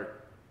pairs are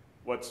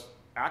what's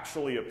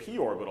actually a p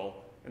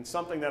orbital, and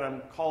something that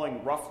I'm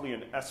calling roughly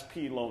an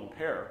sp lone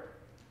pair.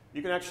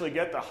 You can actually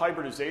get the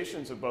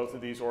hybridizations of both of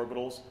these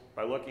orbitals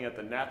by looking at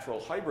the natural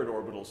hybrid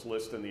orbitals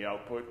list in the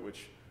output,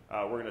 which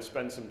we're going to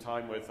spend some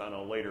time with on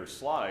a later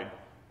slide.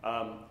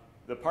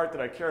 The part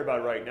that I care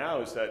about right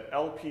now is that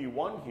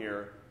LP1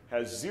 here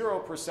has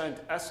 0%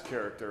 S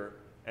character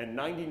and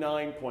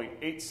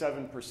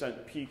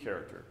 99.87% P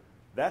character.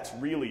 That's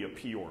really a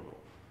p orbital.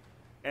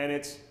 And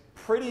it's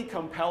pretty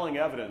compelling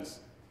evidence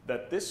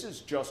that this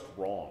is just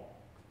wrong.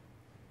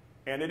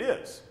 And it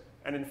is.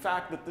 And in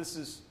fact, that this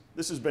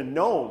has been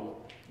known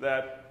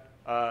that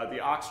the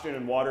oxygen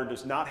in water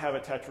does not have a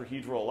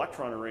tetrahedral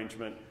electron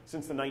arrangement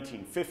since the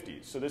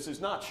 1950s. So this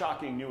is not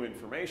shocking new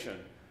information.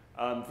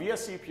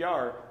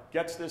 VSEPR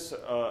gets this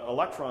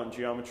electron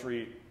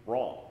geometry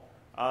wrong.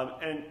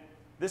 And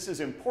this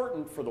is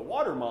important for the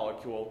water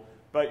molecule,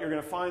 but you're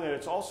going to find that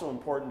it's also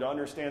important to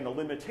understand the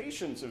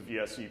limitations of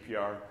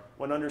VSEPR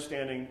when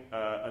understanding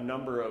a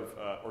number of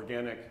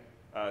organic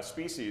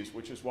species,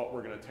 which is what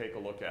we're going to take a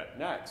look at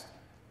next.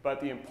 But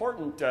the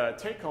important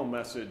take-home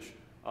message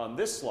on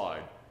this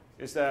slide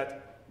is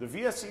that the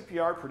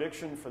VSEPR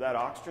prediction for that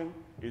oxygen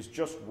is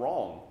just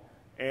wrong.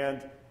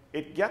 And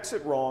it gets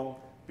it wrong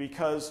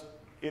because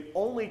it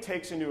only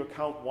takes into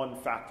account one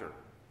factor.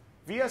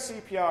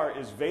 VSEPR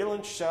is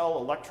valence shell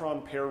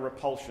electron pair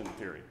repulsion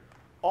theory.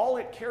 All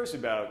it cares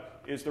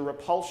about is the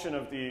repulsion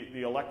of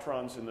the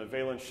electrons in the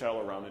valence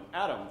shell around an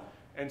atom.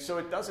 And so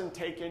it doesn't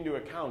take into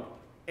account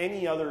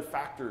any other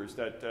factors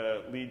that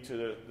lead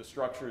to the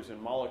structures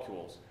in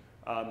molecules.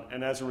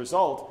 And as a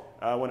result,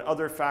 when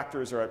other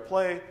factors are at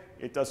play,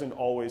 it doesn't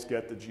always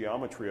get the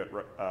geometry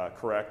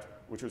correct,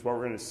 which is what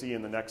we're going to see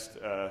in the next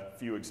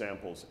few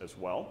examples as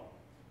well.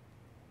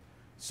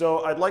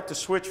 So I'd like to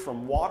switch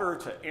from water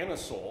to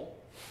anisole.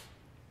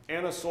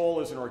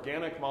 Anisole is an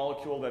organic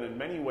molecule that in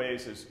many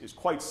ways is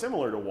quite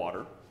similar to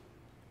water.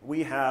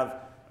 We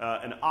have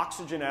an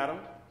oxygen atom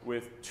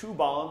with 2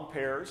 bond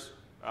pairs,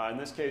 in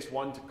this case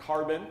 1 to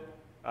carbon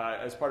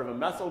as part of a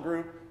methyl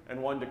group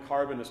and 1 to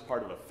carbon as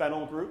part of a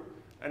phenyl group.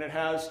 And it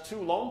has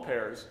 2 lone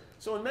pairs.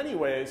 So in many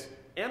ways,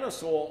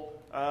 anisole,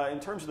 in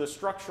terms of the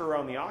structure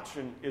around the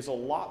oxygen, is a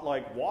lot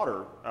like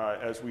water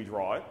as we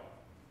draw it.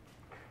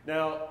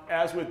 Now,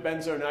 as with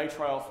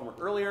benzonitrile from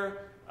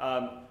earlier,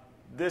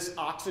 this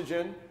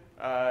oxygen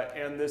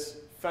and this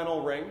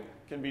phenyl ring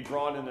can be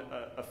drawn in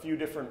a few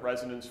different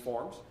resonance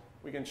forms.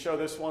 We can show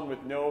this one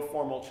with no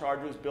formal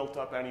charges built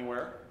up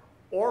anywhere.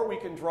 Or we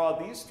can draw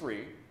these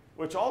 3,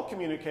 which all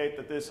communicate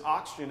that this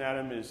oxygen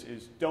atom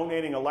is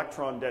donating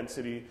electron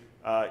density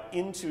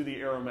into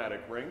the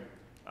aromatic ring.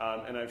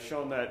 And I've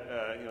shown that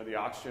the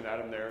oxygen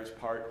atom there is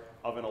part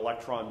of an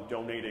electron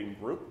donating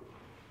group.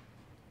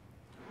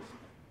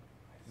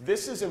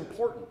 This is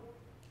important.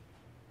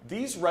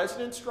 These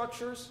resonance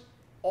structures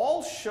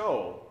all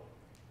show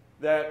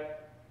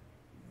that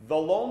the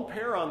lone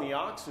pair on the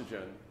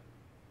oxygen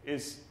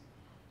is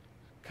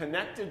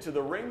connected to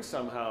the ring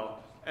somehow,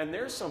 and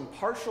there's some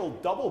partial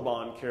double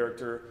bond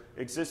character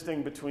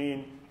existing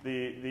between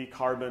the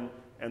carbon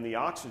and the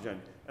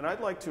oxygen. And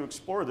I'd like to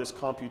explore this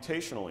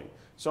computationally.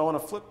 So I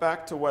want to flip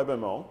back to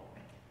WebMO.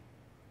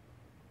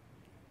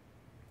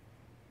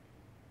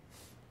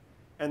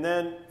 And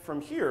then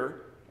from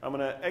here, I'm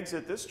going to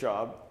exit this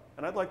job,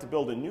 and I'd like to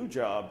build a new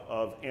job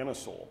of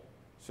anisole.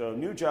 So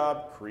new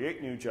job,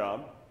 create new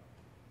job.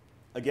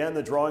 Again,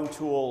 the drawing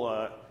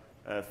tool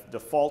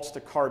defaults to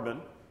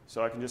carbon,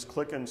 so I can just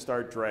click and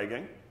start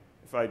dragging.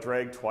 If I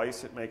drag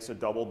twice, it makes a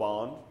double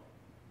bond.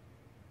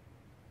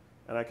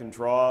 And I can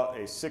draw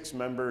a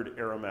 6-membered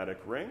aromatic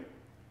ring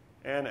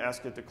and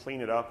ask it to clean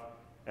it up,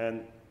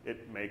 and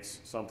it makes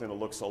something that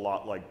looks a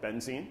lot like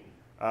benzene.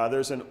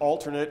 There's an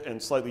alternate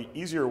and slightly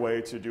easier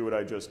way to do what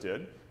I just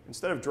did.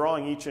 Instead of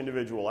drawing each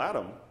individual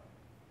atom,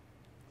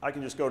 I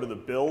can just go to the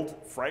Build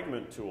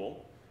Fragment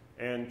tool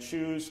and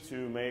choose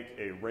to make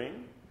a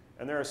ring.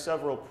 And there are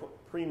several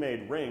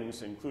pre-made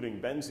rings, including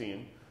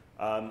benzene.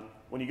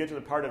 When you get to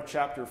the part of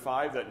Chapter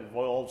 5 that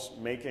involves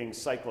making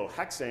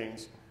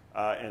cyclohexanes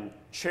and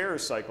chair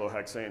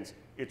cyclohexanes,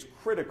 it's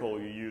critical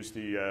you use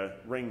the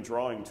ring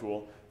drawing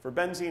tool. For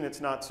benzene,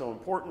 it's not so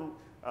important.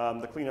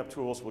 The cleanup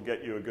tools will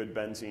get you a good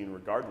benzene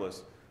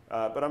regardless.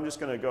 But I'm just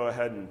going to go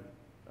ahead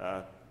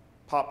and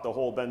pop the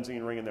whole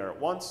benzene ring in there at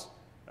once.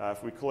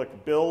 If we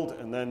click Build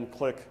and then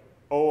click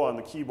O on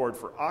the keyboard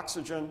for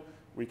oxygen,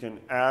 we can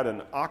add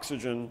an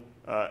oxygen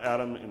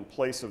atom in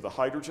place of the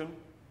hydrogen.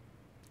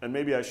 And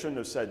maybe I shouldn't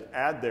have said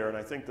add there, and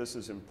I think this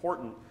is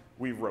important.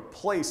 We've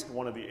replaced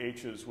one of the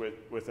H's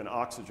with an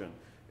oxygen.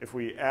 If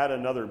we add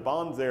another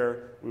bond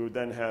there, we would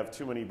then have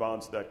too many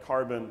bonds to that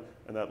carbon,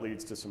 and that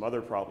leads to some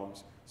other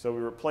problems. So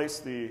we replace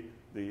the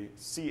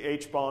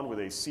CH bond with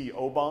a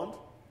CO bond.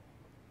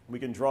 We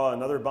can draw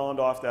another bond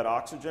off that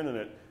oxygen, and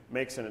it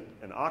makes an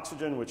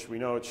oxygen, which we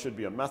know it should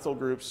be a methyl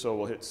group. So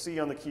we'll hit C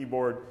on the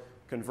keyboard,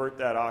 convert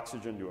that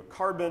oxygen to a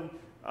carbon,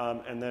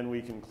 and then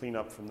we can clean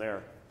up from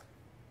there.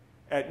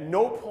 At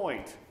no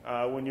point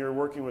when you're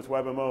working with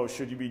WebMO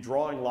should you be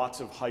drawing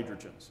lots of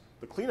hydrogens.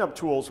 The cleanup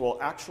tools will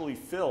actually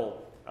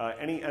fill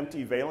any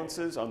empty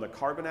valences on the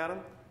carbon atom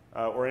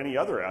or any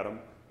other atom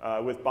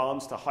with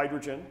bonds to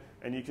hydrogen.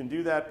 And you can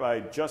do that by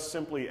just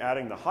simply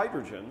adding the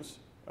hydrogens.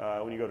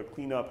 When you go to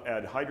clean up,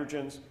 add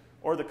hydrogens,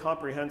 or the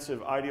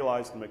comprehensive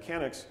idealized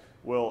mechanics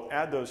will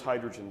add those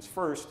hydrogens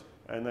first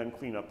and then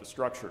clean up the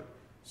structure.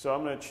 So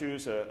I'm going to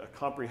choose a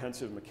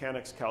comprehensive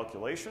mechanics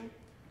calculation.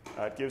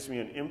 It gives me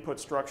an input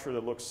structure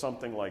that looks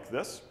something like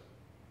this.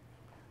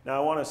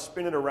 Now I want to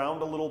spin it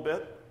around a little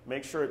bit,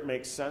 make sure it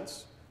makes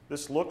sense.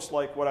 This looks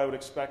like what I would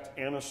expect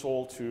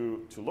anisole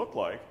to look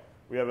like.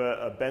 We have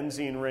a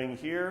benzene ring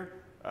here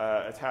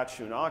attached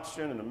to an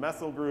oxygen and a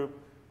methyl group.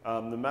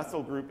 The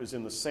methyl group is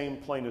in the same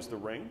plane as the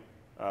ring.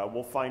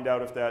 We'll find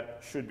out if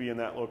that should be in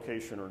that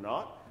location or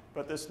not,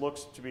 but this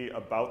looks to be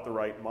about the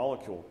right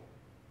molecule.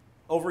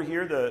 Over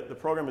here, the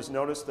program has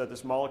noticed that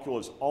this molecule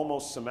is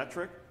almost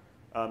symmetric.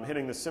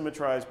 Hitting the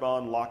symmetrized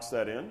bond locks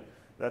that in.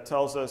 That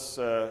tells us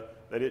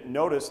that it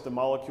noticed the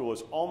molecule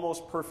is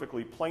almost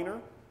perfectly planar,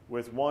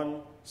 with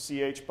one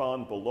CH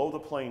bond below the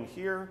plane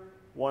here,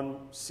 one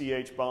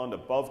CH bond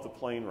above the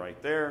plane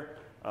right there.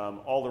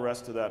 All the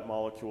rest of that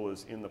molecule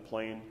is in the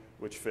plane,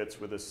 which fits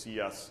with a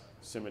CS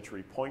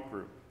symmetry point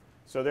group.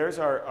 So there's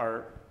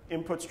our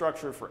input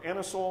structure for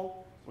anisole.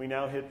 We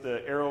now hit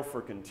the arrow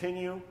for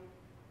continue.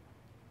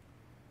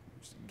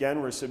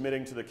 Again, we're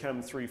submitting to the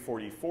Chem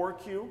 344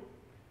 queue.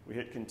 We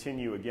hit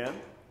continue again.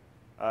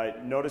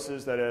 It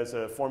notices that as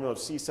a formula of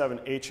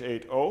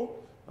C7H8O,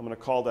 I'm going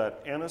to call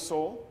that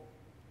anisole.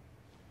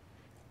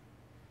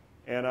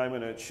 And I'm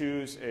going to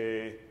choose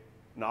an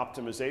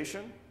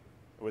optimization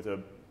with a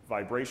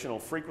vibrational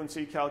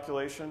frequency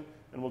calculation.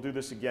 And we'll do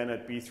this again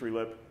at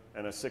B3LIP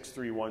and a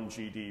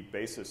 631GD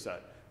basis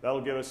set.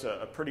 That'll give us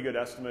a pretty good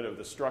estimate of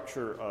the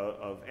structure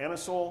of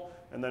anisole.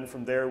 And then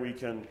from there, we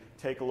can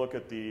take a look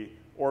at the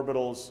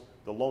orbitals,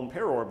 the lone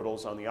pair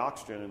orbitals on the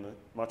oxygen in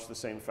much the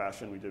same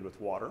fashion we did with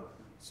water.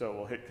 So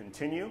we'll hit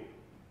continue.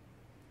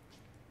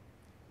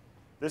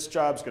 This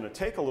job's going to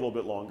take a little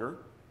bit longer,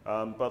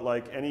 but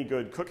like any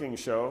good cooking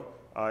show,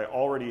 I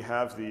already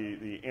have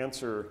the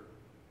answer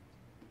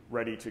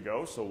ready to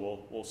go,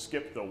 so we'll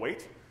skip the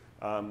wait.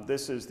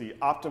 This is the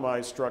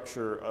optimized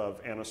structure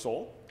of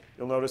anisole.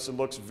 You'll notice it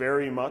looks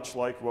very much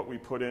like what we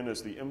put in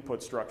as the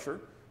input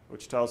structure,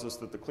 which tells us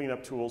that the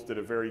cleanup tools did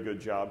a very good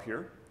job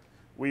here.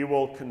 We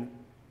will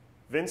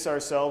convince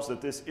ourselves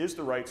that this is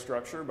the right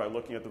structure by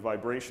looking at the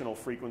vibrational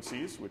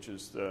frequencies, which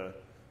is the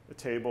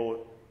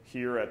table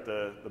here at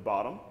the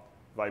bottom.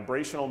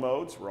 Vibrational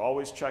modes, we're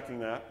always checking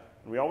that.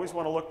 And we always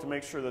want to look to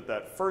make sure that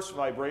that first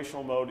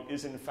vibrational mode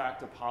is in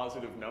fact a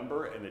positive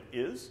number, and it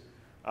is.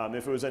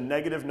 If it was a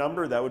negative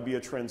number, that would be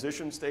a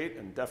transition state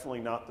and definitely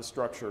not the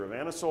structure of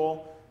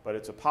anisole, but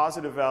it's a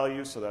positive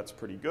value, so that's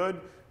pretty good.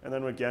 And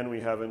then again,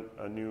 we have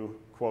a new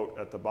quote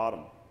at the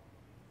bottom.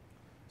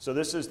 So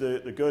this is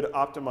the good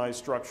optimized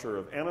structure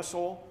of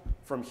anisole.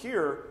 From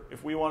here,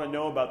 if we want to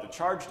know about the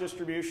charge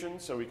distribution,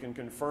 so we can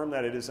confirm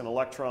that it is an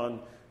electron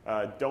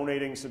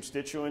donating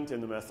substituent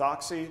in the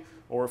methoxy,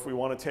 or if we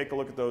want to take a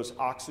look at those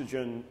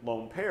oxygen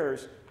lone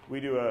pairs, we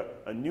do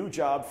a new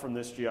job from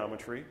this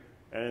geometry.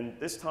 And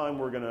this time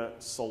we're going to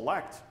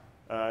select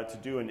to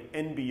do an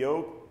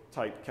NBO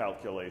type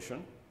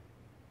calculation.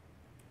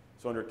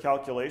 So under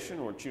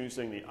calculation, we're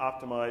choosing the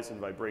optimize and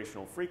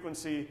vibrational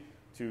frequency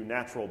to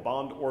natural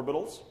bond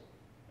orbitals.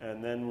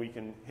 And then we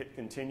can hit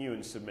continue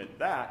and submit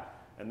that.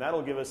 And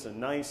that'll give us a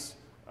nice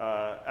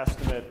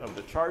estimate of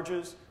the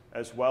charges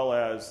as well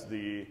as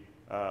the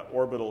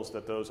orbitals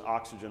that those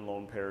oxygen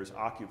lone pairs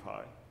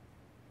occupy.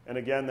 And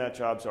again, that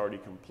job's already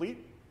complete.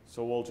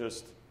 So we'll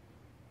just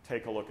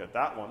take a look at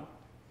that one.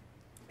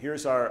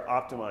 Here's our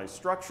optimized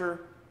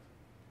structure.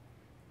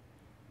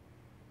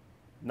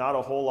 Not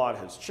a whole lot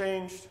has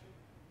changed.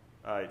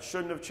 It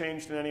shouldn't have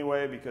changed in any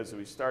way because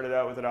we started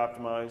out with it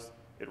optimized.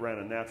 It ran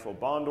a natural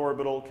bond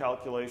orbital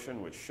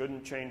calculation, which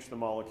shouldn't change the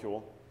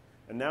molecule.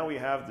 And now we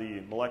have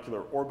the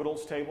molecular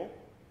orbitals table.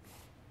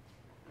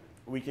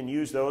 We can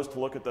use those to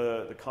look at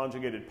the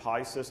conjugated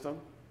pi system.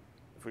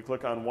 If we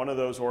click on one of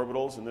those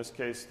orbitals, in this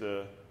case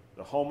the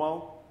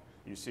HOMO,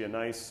 you see a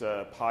nice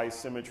pi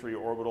symmetry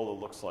orbital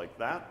that looks like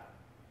that.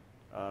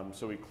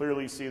 So we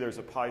clearly see there's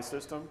a pi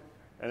system.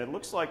 And it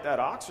looks like that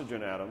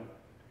oxygen atom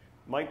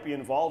might be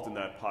involved in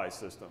that pi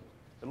system.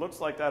 It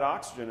looks like that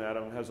oxygen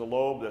atom has a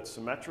lobe that's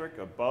symmetric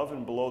above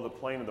and below the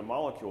plane of the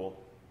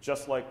molecule,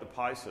 just like the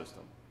pi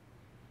system.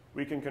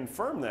 We can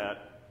confirm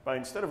that by,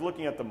 instead of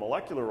looking at the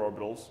molecular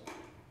orbitals,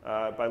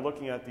 by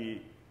looking at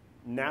the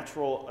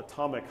natural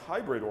atomic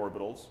hybrid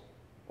orbitals,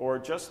 or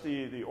just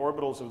the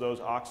orbitals of those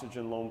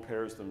oxygen lone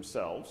pairs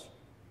themselves,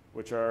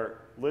 which are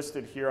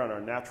listed here on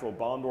our natural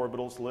bond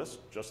orbitals list,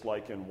 just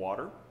like in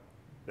water.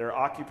 Their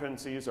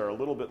occupancies are a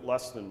little bit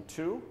less than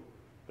 2.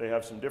 They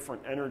have some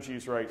different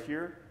energies right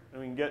here, and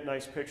we can get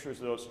nice pictures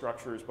of those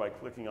structures by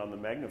clicking on the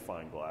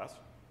magnifying glass.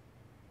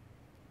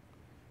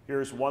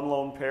 Here's one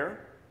lone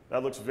pair.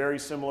 That looks very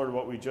similar to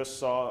what we just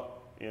saw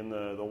in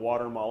the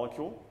water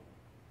molecule.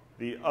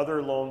 The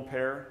other lone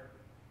pair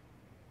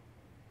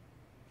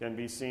can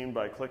be seen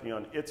by clicking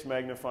on its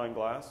magnifying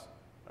glass.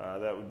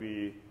 That would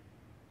be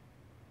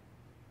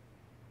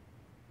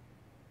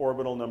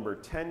orbital number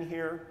 10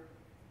 here.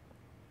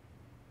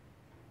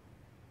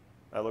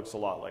 That looks a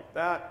lot like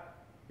that.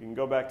 You can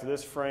go back to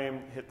this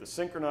frame, hit the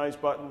synchronize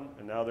button,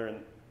 and now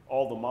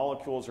all the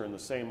molecules are in the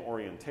same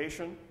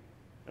orientation.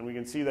 And we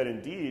can see that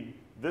indeed,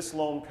 this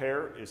lone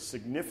pair is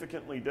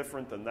significantly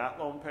different than that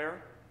lone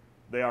pair.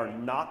 They are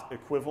not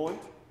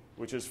equivalent,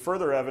 which is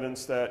further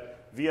evidence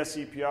that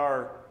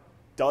VSEPR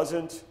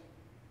doesn't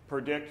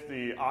predict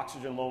the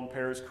oxygen lone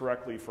pairs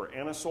correctly for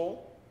anisole.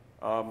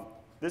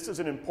 This is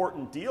an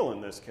important deal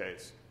in this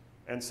case,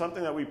 and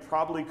something that we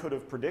probably could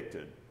have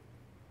predicted.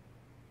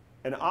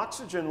 An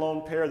oxygen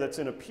lone pair that's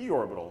in a p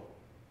orbital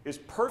is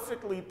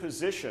perfectly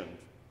positioned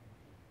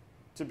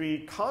to be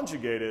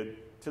conjugated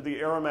to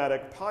the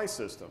aromatic pi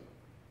system.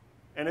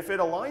 And if it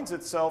aligns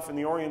itself in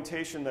the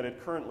orientation that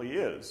it currently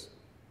is,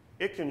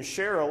 it can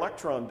share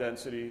electron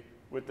density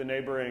with the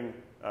neighboring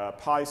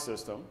pi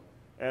system.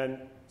 And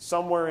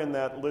somewhere in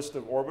that list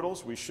of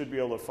orbitals, we should be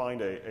able to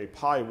find a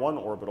pi 1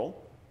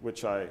 orbital,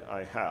 which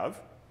I have.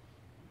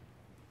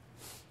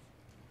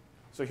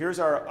 So here's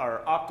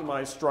our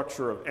optimized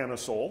structure of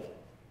anisole.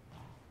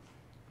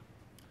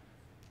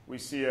 We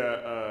see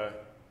a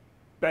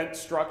bent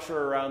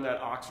structure around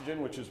that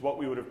oxygen, which is what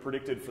we would have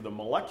predicted for the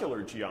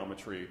molecular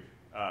geometry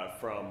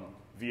from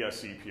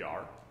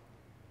VSEPR.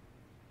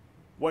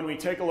 When we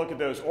take a look at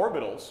those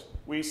orbitals,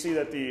 we see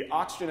that the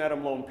oxygen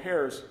atom lone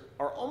pairs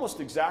are almost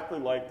exactly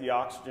like the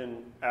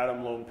oxygen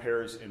atom lone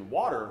pairs in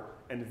water,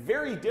 and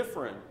very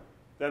different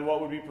than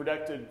what would be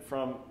predicted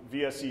from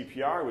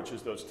VSEPR, which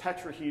is those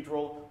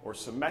tetrahedral or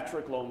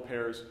symmetric lone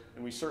pairs,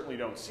 and we certainly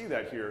don't see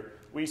that here.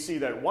 We see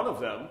that one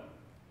of them,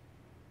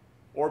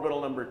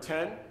 orbital number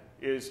 10,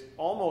 is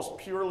almost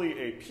purely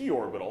a p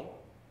orbital,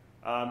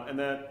 and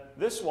then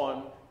this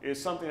one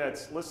is something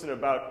that's listed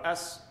about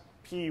sp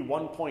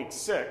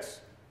 1.6,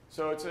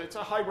 so it's a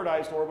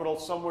hybridized orbital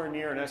somewhere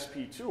near an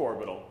sp2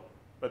 orbital,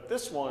 but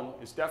this one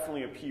is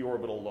definitely a p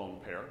orbital lone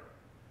pair.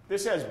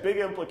 This has big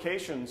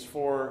implications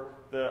for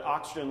the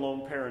oxygen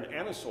lone pair in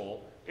anisole.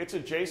 It's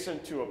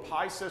adjacent to a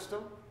pi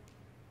system.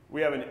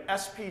 We have an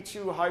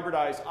sp2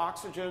 hybridized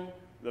oxygen,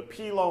 the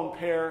p lone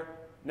pair,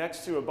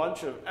 next to a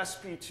bunch of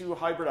sp2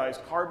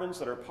 hybridized carbons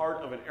that are part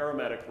of an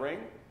aromatic ring.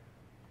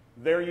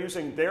 They're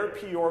using their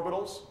p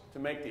orbitals to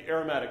make the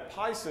aromatic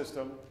pi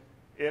system.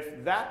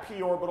 If that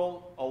p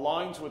orbital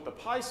aligns with the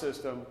pi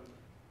system,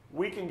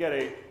 we can get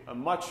a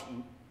much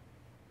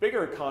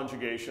bigger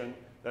conjugation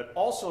that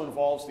also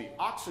involves the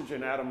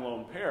oxygen atom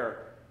lone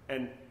pair,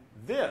 and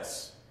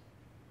this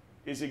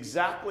is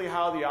exactly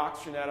how the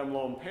oxygen atom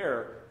lone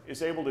pair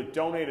is able to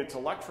donate its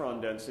electron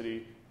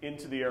density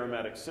into the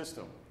aromatic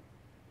system.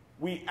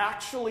 We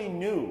actually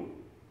knew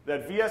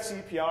that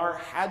VSEPR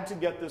had to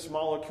get this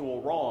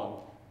molecule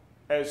wrong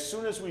as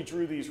soon as we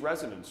drew these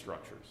resonance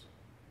structures.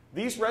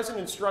 These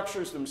resonance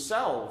structures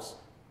themselves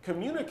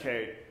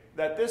communicate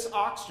that this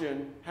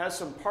oxygen has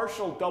some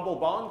partial double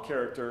bond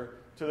character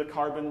to the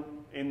carbon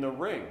in the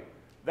ring.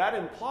 That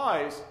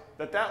implies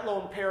that that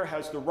lone pair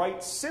has the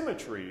right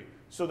symmetry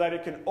so that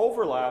it can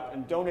overlap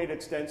and donate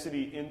its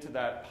density into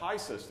that pi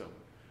system.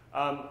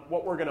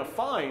 What we're going to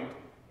find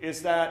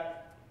is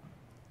that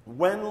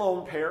when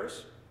lone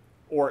pairs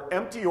or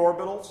empty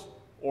orbitals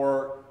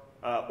or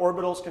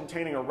orbitals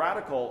containing a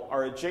radical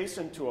are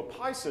adjacent to a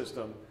pi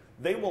system,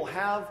 they will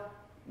have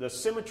the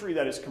symmetry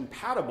that is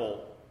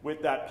compatible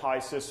with that pi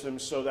system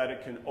so that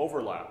it can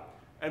overlap.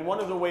 And one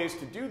of the ways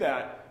to do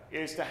that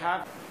is to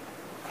have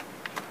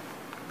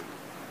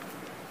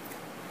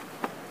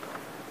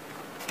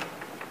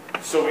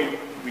So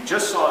we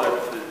just saw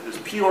that this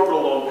p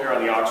orbital lone pair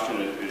on the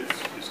oxygen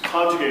is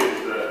conjugated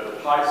to the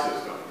pi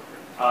system.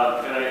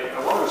 And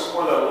I want to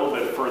explore that a little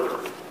bit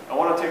further. I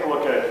want to take a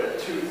look at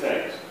two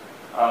things.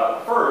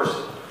 First,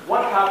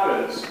 what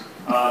happens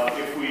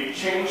if we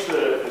change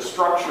the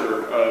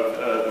structure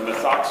of the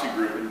methoxy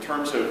group in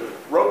terms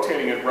of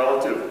rotating it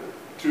relative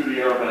to the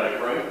aromatic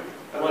ring?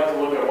 I'd like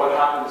to look at what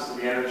happens to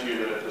the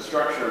energy of the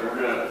structure, and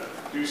we're going to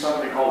do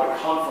something called a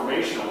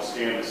conformational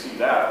scan to see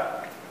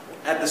that.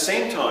 At the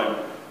same time,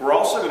 we're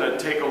also going to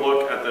take a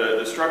look at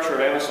the structure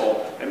of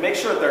anisole and make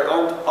sure that there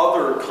aren't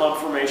other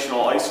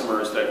conformational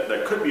isomers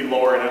that could be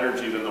lower in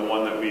energy than the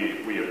one that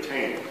we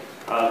obtained.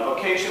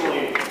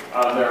 Occasionally,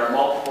 there are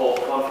multiple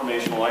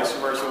conformational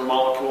isomers of a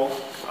molecule,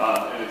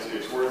 and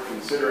it's worth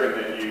considering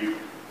that you,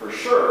 for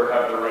sure,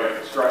 have the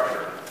right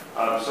structure.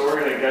 So we're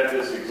going to get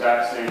this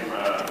exact same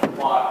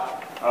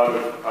plot out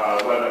of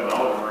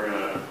WebMO,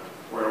 and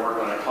we're going to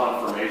work on a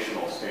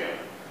conformational scan.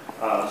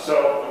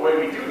 So the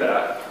way we do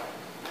that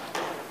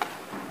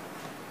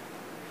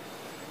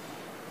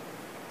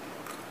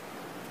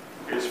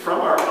is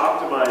from our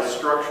optimized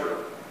structure.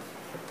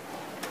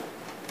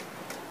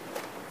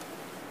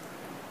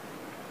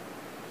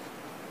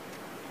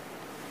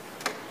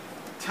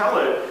 Tell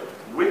it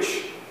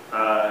which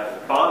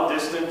bond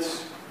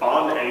distance,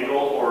 bond angle,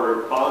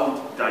 or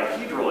bond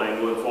dihedral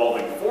angle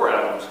involving 4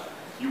 atoms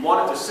you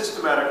want it to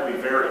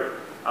systematically vary.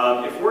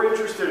 If we're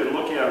interested in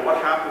looking at what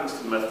happens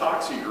to the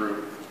methoxy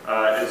group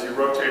as you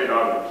rotate it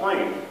out of the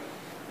plane,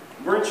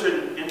 we're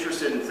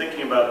interested in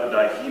thinking about the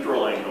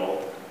dihedral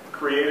angle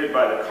created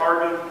by the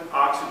carbon,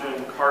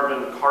 oxygen,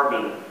 carbon,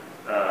 carbon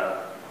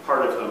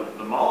part of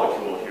the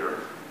molecule here.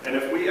 And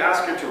if we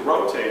ask it to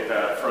rotate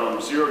that from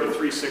 0 to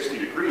 360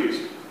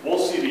 degrees, we'll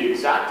see the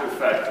exact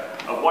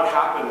effect of what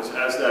happens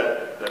as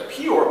that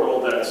p orbital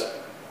that's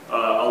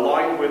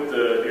aligned with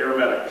the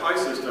aromatic pi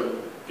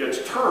system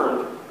gets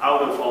turned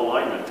out of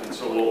alignment. And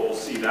so we'll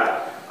see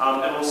that.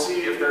 And we'll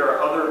see if there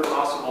are other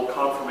possible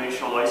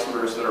conformational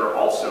isomers that are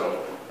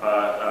also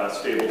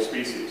stable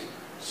species.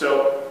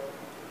 So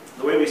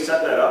the way we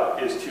set that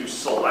up is to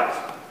select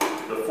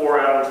the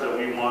 4 atoms that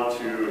we want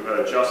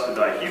to adjust the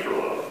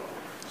dihedral of.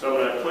 So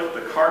I'm going to click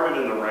the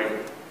carbon in the ring.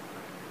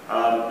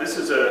 This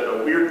is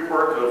a weird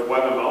quirk of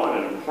WebMO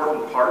and an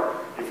important part.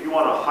 If you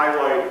want to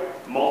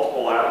highlight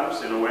multiple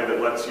atoms in a way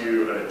that lets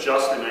you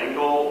adjust an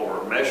angle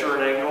or measure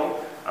an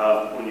angle,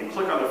 when you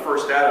click on the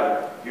first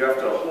atom, you have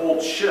to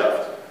hold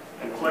shift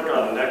and click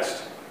on the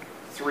next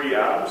 3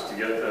 atoms to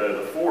get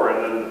the 4,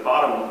 and then in the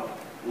bottom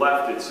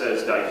left it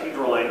says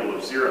dihedral angle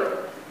of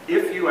 0.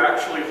 If you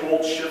actually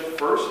hold shift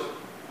first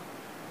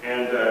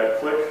and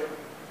click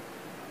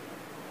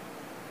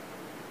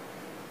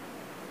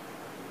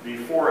the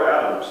 4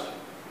 atoms,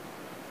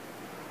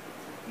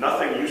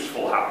 nothing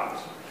useful happens.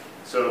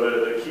 So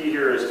the key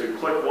here is to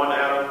click one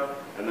atom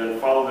and then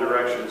follow the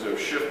directions of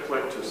shift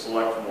click to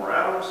select more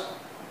atoms.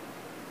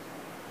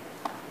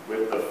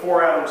 With the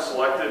 4 atoms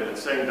selected and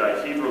saying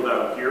dihedral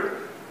down here,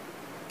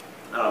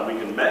 we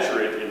can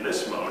measure it in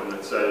this mode, and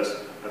it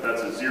says that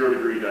that's a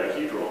 0-degree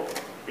dihedral.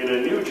 In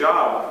a new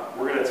job,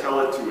 we're going to tell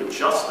it to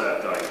adjust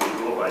that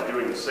dihedral by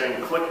doing the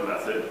same click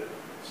method.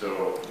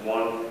 So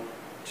 1,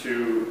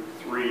 2,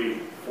 3,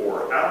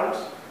 4 atoms.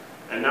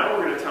 And now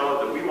we're going to tell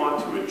it that we want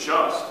to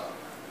adjust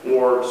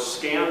or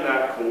scan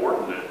that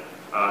coordinate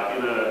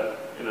in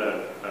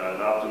an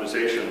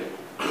optimization.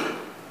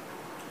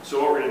 So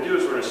what we're going to do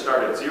is we're going to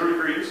start at 0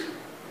 degrees,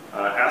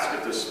 ask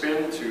it to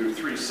spin to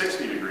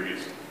 360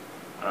 degrees,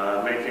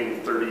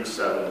 making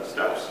 37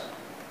 steps.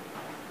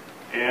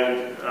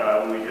 And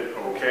when we hit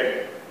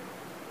OK,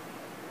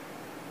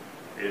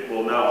 it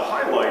will now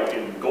highlight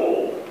in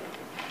gold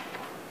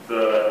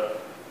the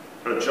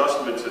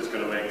adjustments it's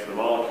going to make to the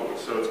molecule.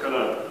 So it's going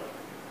to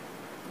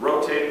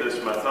rotate this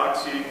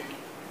methoxy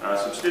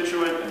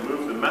substituent and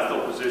move the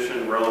methyl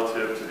position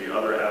relative to the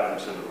other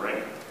atoms in the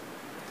ring.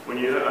 When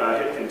you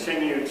hit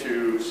continue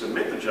to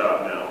submit the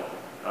job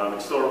now,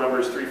 it still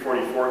remembers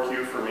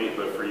 344Q for me,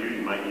 but for you,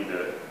 you might need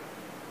to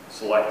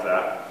select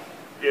that.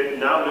 It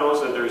now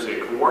knows that there's a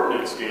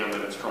coordinate scan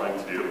that it's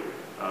trying to do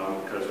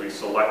because we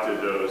selected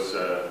those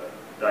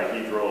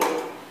dihedral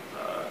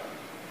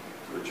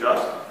to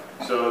adjust.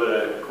 So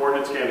the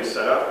coordinate scan is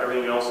set up.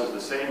 Everything else is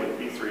the same with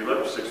B3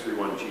 lip,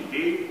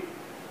 631GD.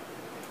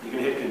 You can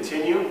hit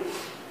continue.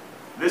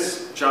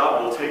 This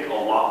job will take a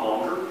lot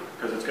longer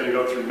because it's going to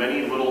go through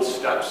many little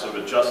steps of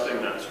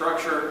adjusting that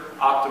structure,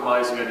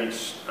 optimizing at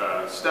each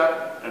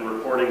step, and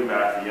reporting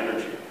back the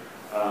energy.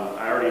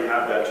 I already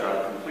have that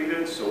job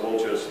completed, so we'll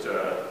just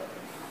jump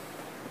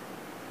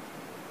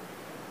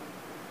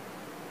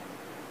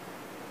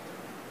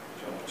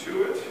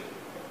to it.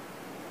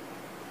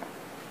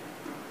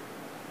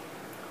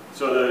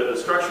 So the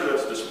structure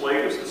that's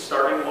displayed is the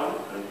starting one,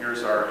 and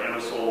here's our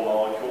anisole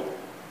molecule.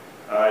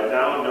 It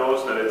now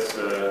knows that it's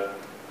a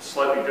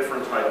slightly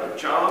different type of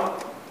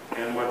job,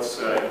 and what's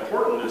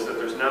important is that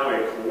there's now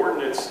a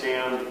coordinate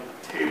scan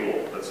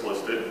table that's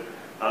listed,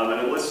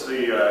 and it lists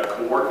the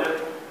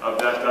coordinate of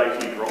that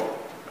dihedral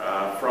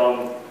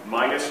from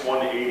minus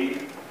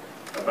 180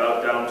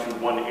 about down to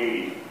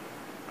 180.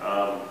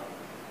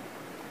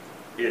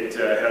 It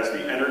has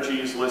the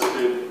energies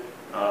listed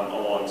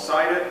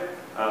alongside it.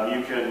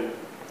 You can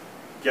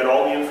get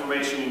all the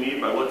information you need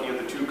by looking at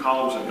the two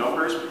columns of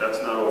numbers, but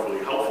that's not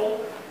overly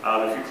helpful.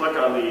 If you click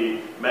on the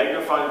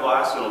magnifying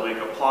glass, it'll make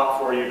a plot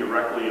for you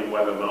directly in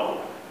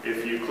WebMO.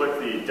 If you click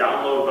the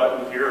download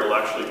button here, it'll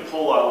actually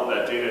pull out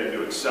that data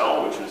into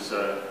Excel, which is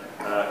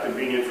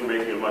convenient for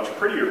making a much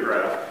prettier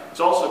graph. It's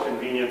also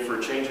convenient for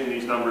changing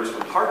these numbers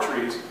from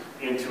Hartrees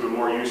into a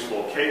more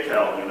useful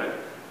kcal unit.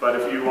 But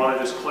if you want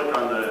to just click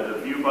on the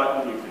view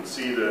button, you can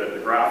see the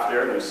graph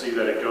there, and you see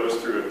that it goes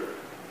through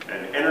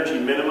an energy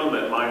minimum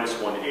at minus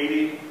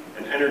 180,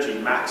 an energy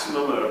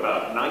maximum at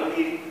about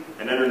 90,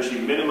 an energy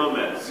minimum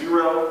at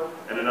 0,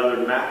 and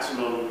another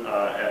maximum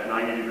at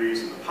 90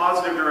 degrees in the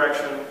positive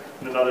direction,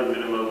 and another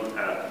minimum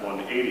at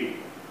 180.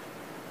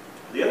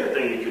 The other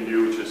thing you can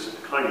do, which is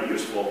kind of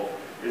useful,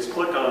 is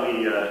click on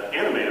the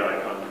animate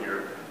icon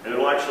here, and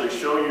it'll actually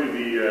show you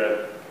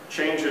the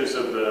changes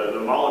of the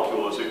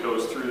molecule as it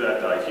goes through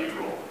that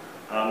dihedral.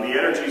 The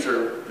energies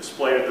are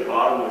displayed at the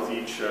bottom with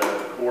each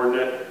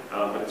coordinate,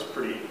 but it's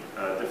pretty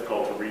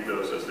difficult to read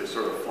those as they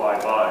sort of fly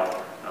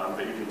by,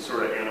 but you can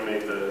sort of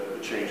animate the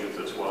changes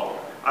as well.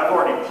 I've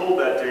already pulled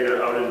that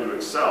data out into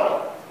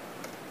Excel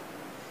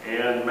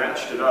and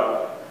matched it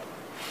up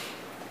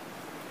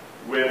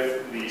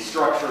with the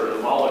structure of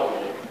the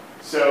molecule.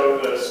 So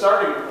the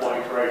starting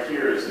point right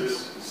here is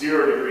this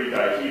 0-degree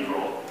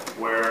dihedral,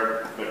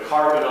 where the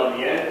carbon on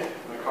the end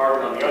and the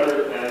carbon on the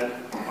other end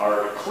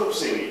are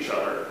eclipsing each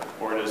other,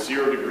 or in a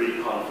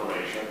 0-degree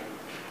conformation.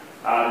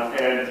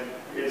 And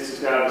this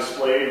is now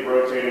displayed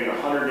rotating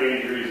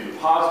 180 degrees in the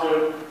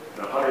positive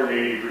and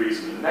 180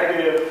 degrees in the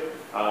negative,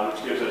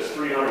 which gives us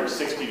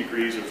 360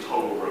 degrees of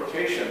total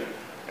rotation.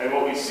 And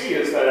what we see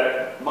is that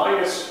at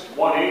minus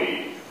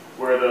 180,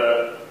 where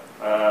the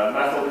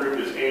methyl group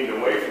is aimed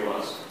away from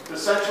us, it's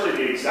essentially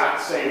the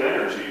exact same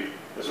energy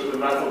as with the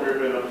methyl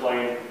group in the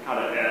plane kind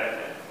of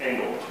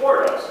angled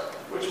toward us,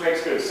 which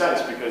makes good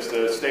sense because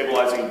the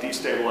stabilizing and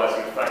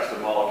destabilizing effects of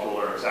the molecule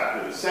are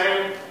exactly the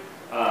same.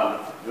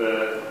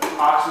 The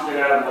oxygen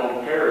atom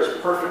lone pair is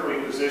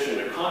perfectly positioned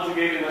to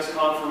conjugate in this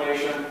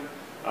conformation,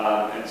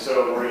 and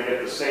so we're going to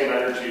get the same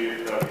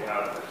energy that we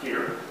have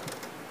here.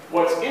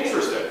 What's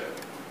interesting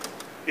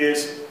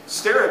is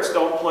sterics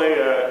don't play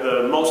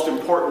the most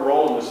important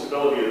role in the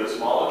stability of this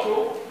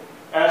molecule.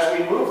 As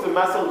we move the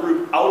methyl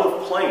group out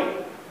of plane,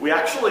 we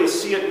actually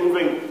see it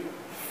moving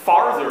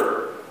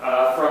farther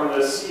from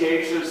the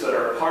CHs that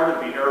are part of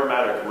the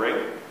aromatic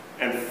ring,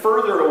 and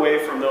further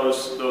away from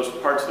those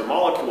parts of the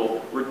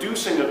molecule,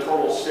 reducing the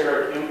total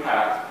steric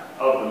impact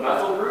of the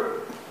methyl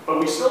group. But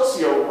we still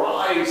see a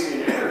rise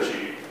in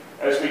energy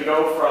as we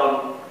go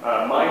from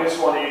minus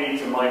 180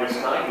 to minus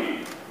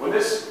 90. When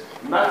this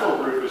methyl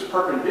group is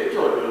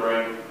perpendicular to the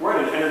ring, we're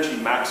at an energy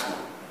maximum.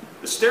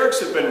 The sterics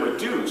have been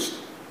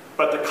reduced,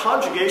 but the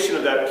conjugation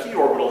of that p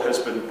orbital has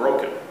been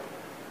broken.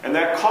 And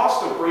that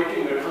cost of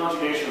breaking the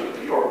conjugation of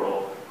the p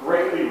orbital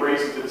greatly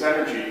raises its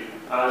energy,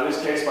 in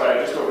this case by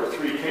just over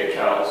 3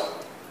 kcals,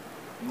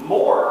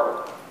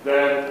 more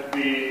than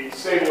the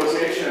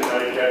stabilization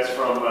that it gets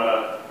from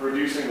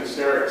reducing the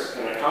sterics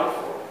can account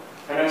for.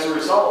 And as a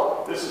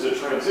result, this is a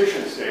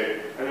transition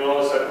state, and you'll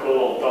notice I put a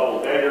little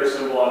double dagger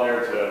symbol on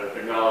there to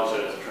acknowledge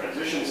that it's a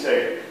transition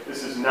state.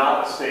 This is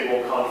not a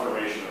stable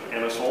conformation of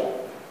anisole.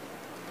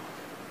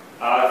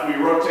 If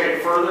we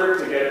rotate further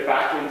to get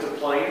back into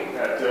plane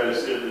at the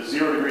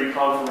 0-degree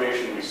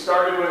conformation we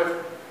started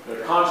with, the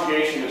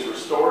conjugation is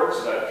restored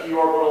so that p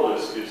orbital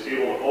is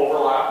able to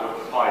overlap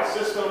with the pi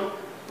system.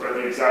 We're at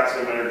the exact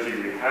same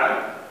energy we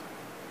had.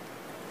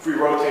 If we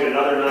rotate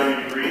another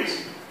 90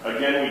 degrees,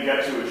 again we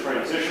get to a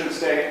transition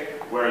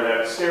state where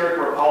that steric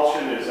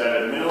repulsion is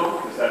at a minimum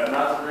because that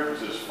methyl group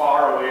is as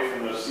far away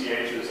from those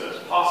CHs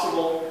as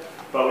possible.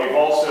 But we've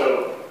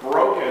also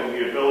broken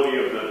the ability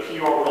of the p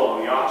orbital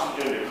and the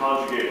oxygen to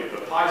conjugate with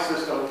the pi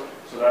system,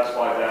 so that's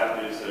why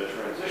that is a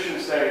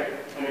transition state,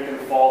 and it can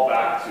fall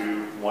back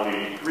to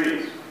 180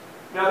 degrees.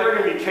 Now there are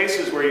going to be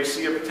cases where you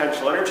see a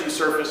potential energy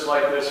surface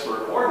like this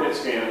for a coordinate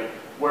scan,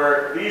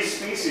 where these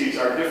species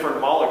are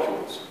different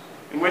molecules,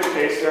 in which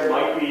case there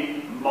might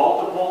be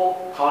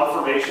multiple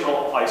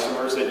conformational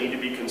isomers that need to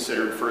be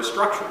considered for a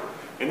structure.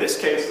 In this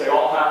case, they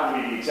all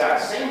happen to be the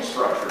exact same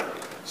structure,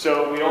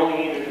 So we only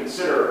need to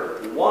consider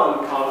one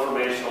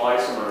conformational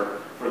isomer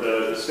for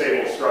the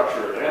stable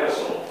structure of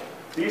anisole.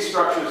 These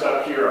structures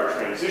up here are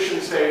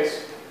transition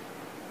states.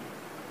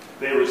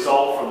 They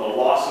result from the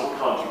loss of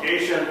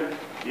conjugation.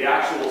 The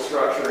actual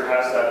structure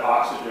has that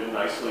oxygen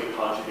nicely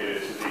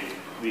conjugated to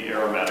the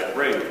aromatic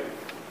ring.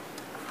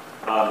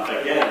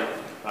 Again,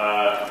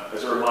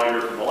 as a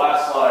reminder from the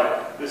last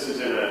slide, this is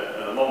in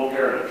a lone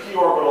pair in a p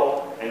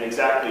orbital, and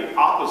exactly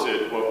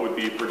opposite what would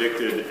be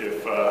predicted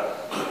if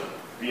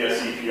via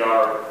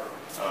CPR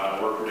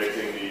we're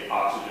predicting the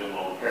oxygen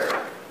lone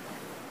pair.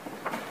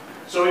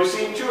 So we've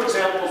seen two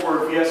examples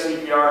where via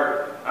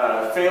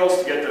CPR fails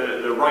to get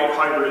the right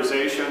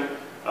hybridization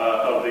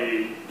of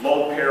the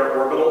lone pair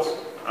orbitals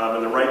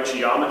and the right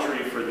geometry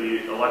for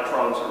the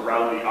electrons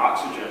around the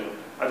oxygen.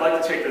 I'd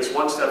like to take this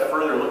one step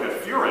further and look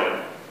at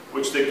furan,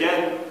 which is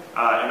again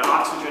an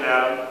oxygen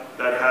atom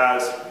that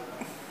has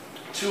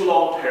two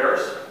lone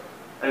pairs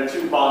and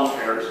two bond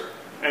pairs.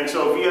 And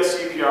so via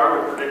CPR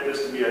would predict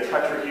this to be a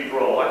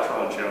tetrahedral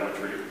electron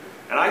geometry.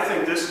 And I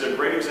think this is a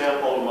great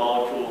example of a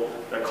molecule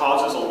that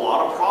causes a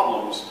lot of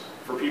problems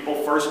for people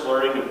first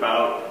learning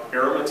about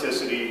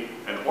aromaticity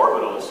and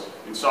orbitals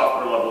in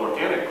software level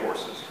organic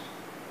courses.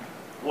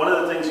 One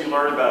of the things you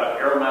learn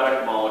about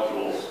aromatic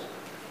molecules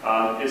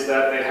is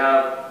that they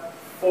have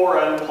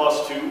 4n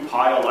plus 2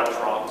 pi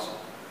electrons.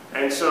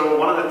 And so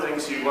one of the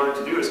things you learn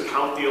to do is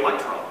count the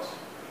electrons.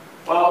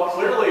 Well,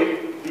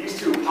 clearly, these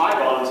two pi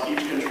bonds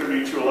each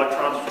contribute 2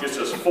 electrons, which gives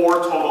us 4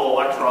 total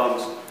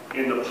electrons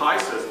in the pi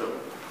system.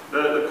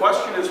 The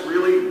question is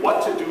really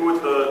what to do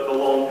with the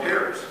lone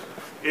pairs.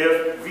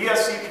 If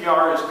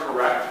VSCPR is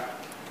correct,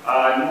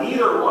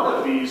 neither one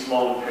of these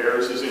lone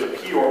pairs is in a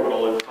p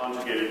orbital and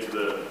conjugated to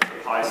the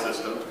pi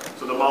system,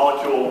 so the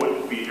molecule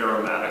wouldn't be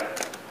aromatic.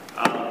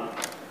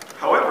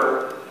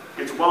 However,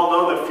 it's well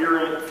known that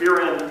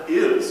furan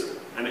is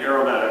an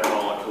aromatic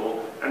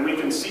molecule, and we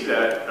can see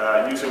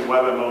that using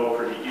WebMO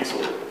pretty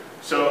easily.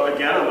 So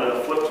again, I'm going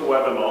to flip to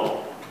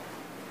WebMO.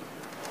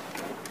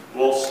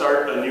 We'll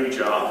start a new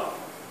job.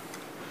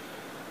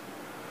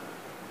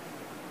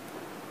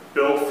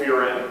 Build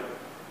furan,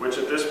 which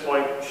at this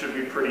point should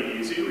be pretty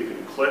easy. We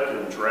can click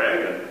and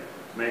drag and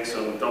make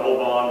some double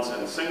bonds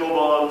and single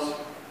bonds,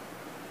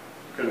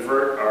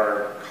 convert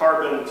our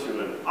carbon to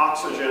an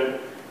oxygen,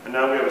 and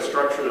now we have a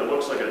structure that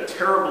looks like a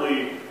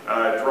terribly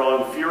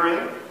drawn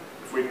furan.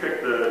 If we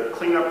pick the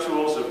cleanup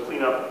tools of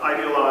cleanup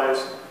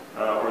idealize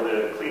or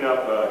the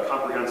cleanup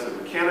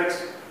comprehensive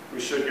mechanics, we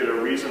should get a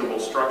reasonable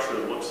structure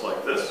that looks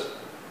like this.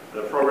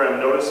 The program,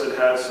 notice it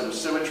has some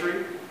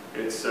symmetry.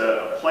 It's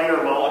a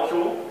planar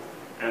molecule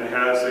and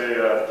has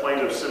a plane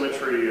of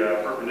symmetry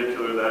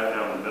perpendicular to that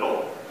down the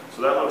middle.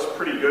 So that looks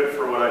pretty good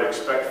for what I'd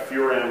expect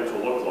furan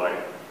to look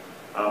like.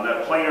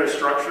 That planar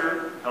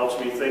structure helps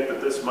me think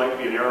that this might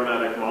be an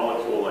aromatic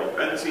molecule like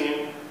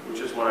benzene, which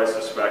is what I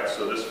suspect,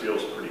 so this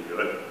feels pretty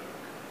good.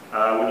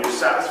 When you're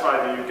satisfied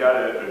that you've got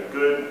a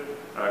good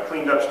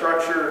cleaned up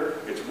structure,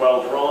 it's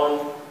well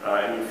drawn,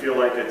 and you feel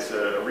like it's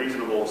a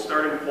reasonable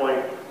starting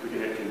point, we can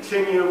hit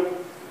continue.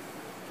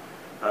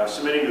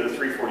 Submitting to the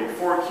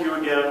 344 queue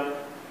again,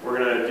 we're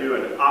going to do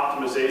an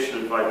optimization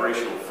and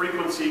vibrational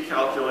frequency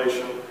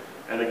calculation.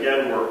 And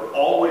again, we're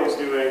always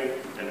doing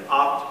an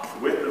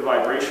opt with the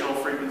vibrational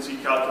frequency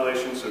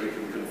calculation so we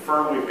can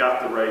confirm we've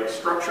got the right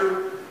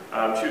structure.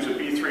 Choose a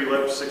B3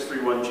 lip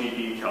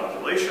 631GD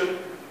calculation,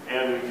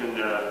 and we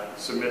can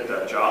submit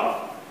that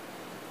job.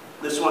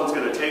 This one's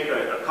going to take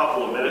a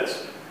couple of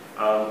minutes,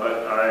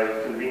 but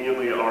I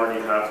conveniently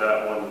already have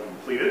that one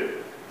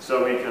completed.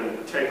 So we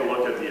can take a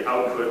look at the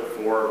output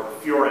for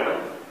furan.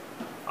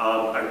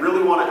 I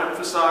really want to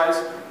emphasize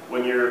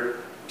when you're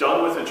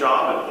done with a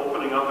job and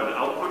opening up an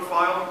output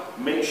file,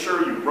 make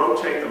sure you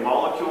rotate the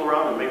molecule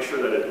around and make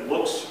sure that it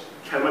looks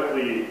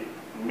chemically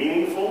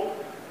meaningful.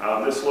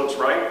 This looks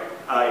right.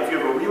 If you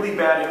have a really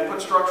bad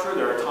input structure,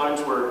 there are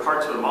times where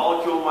parts of the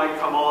molecule might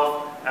come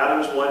off,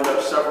 atoms will end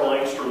up several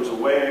angstroms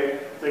away,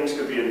 things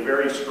could be in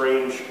very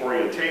strange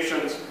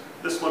orientations.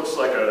 This looks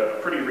like a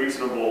pretty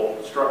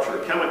reasonable structure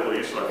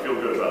chemically, so I feel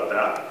good about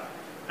that.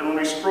 And when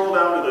we scroll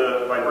down to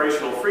the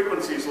vibrational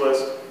frequencies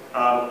list,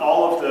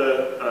 all of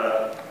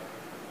the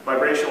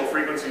vibrational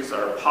frequencies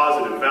are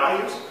positive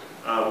values.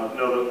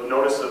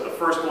 Notice that the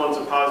first one's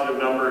a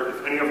positive number.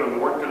 If any of them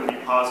weren't going to be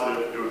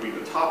positive, it would be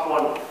the top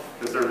one,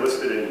 because they're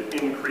listed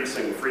in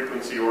increasing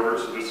frequency order,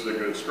 so this is a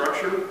good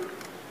structure.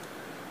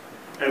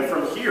 And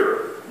from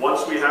here,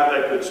 once we have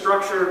that good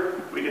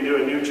structure, we can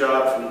do a new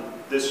job from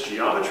this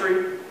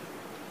geometry.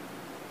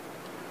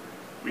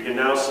 We can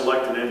now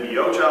select an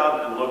NBO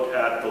job and look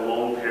at the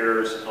lone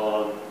pairs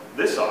on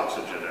this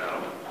oxygen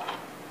atom.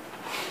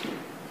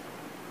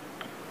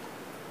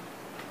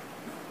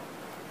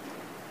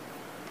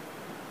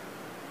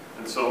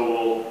 And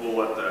so we'll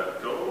let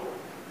that go.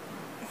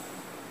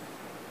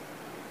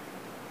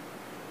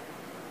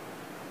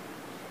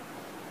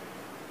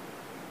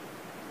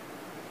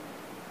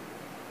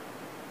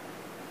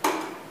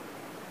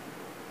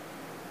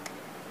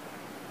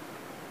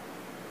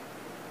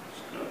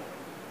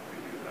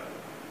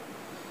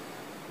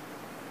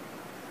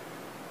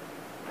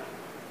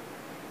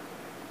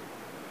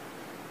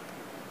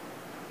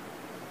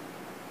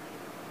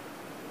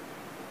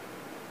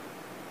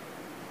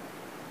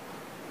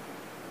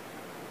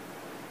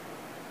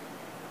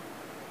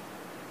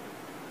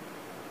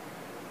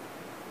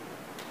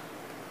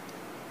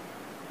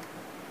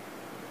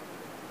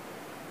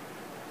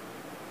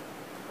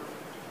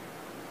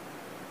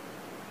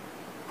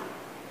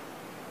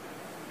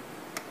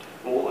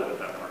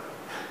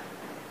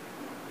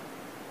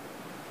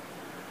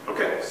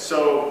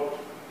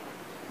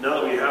 Now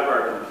that we have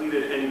our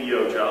completed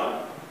NBO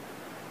job,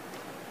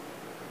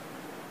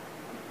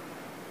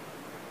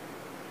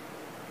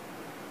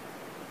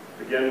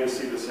 again we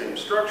see the same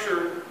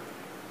structure,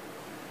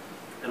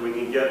 and we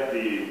can get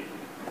the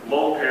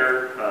lone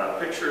pair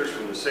pictures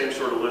from the same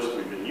sort of list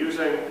we've been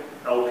using.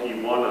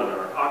 LP1 on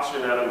our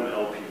oxygen atom and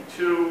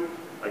LP2.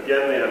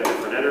 Again, they have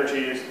different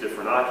energies,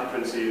 different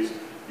occupancies.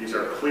 These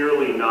are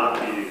clearly not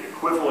the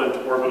equivalent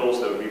orbitals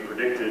that would be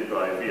predicted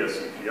by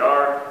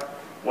VSEPR.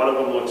 One of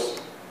them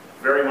looks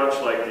very much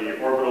like the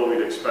orbital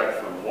we'd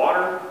expect from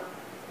water.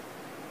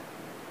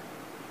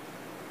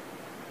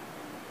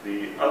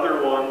 The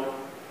other one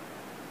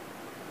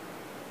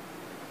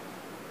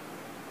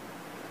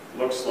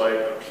looks like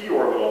a p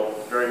orbital,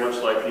 very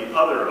much like the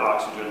other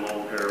oxygen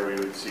lone pair we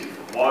would see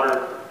from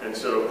water. And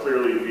so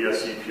clearly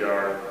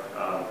VSEPR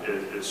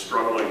is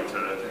struggling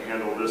to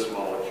handle this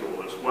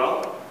molecule as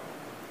well.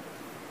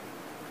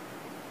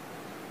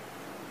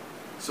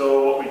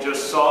 So what we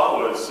just saw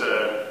was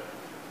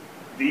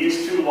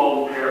these two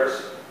lone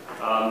pairs.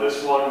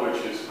 This one,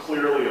 which is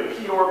clearly a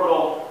p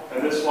orbital,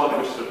 and this one,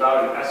 which is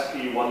about an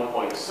sp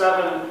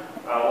 1.7.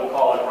 We'll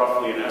call it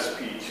roughly an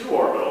sp2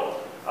 orbital.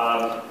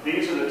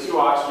 These are the two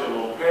oxygen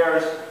lone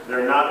pairs.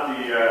 They're not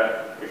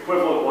the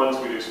equivalent ones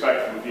we'd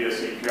expect from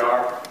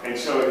VSEPR. And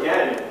so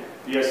again,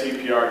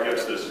 VSEPR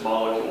gets this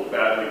molecule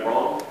badly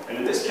wrong. And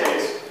in this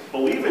case,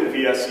 believing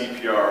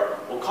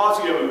VSEPR will cause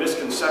you to have a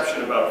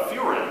misconception about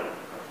furan.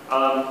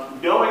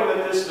 Knowing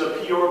that this is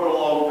a p orbital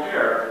lone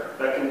pair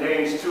that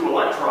contains 2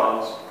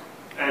 electrons,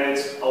 and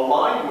it's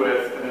aligned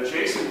with and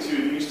adjacent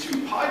to these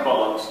 2 pi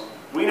bonds,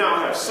 we now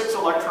have 6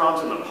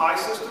 electrons in the pi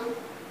system.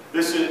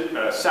 This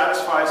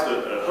satisfies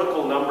the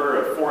Huckel number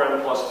of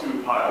 4n plus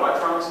 2 pi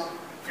electrons.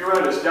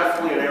 Furan is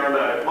definitely an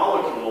aromatic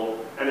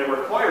molecule, and it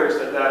requires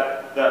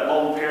that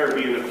lone pair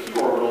be in the p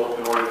orbital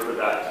in order for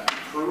that to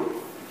be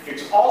true.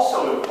 It's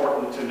also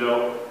important to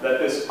note that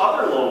this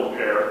other lone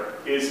pair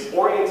is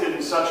oriented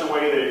in such a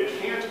way that it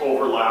can't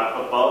overlap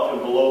above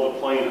and below the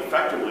plane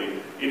effectively.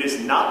 It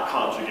is not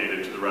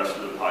conjugated to the rest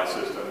of the pi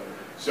system.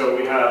 So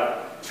we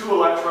have 2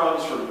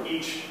 electrons from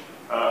each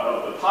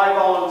of the pi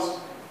bonds,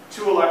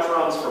 2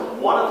 electrons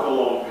from one of the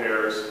lone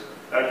pairs.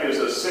 That gives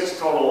us 6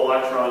 total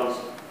electrons,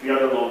 the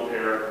other lone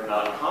pair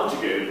not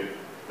conjugated.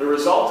 The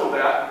result of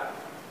that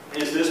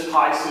is this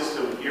pi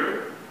system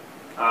here,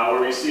 where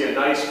we see a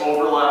nice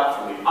overlap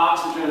from the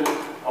oxygen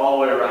all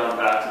the way around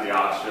back to the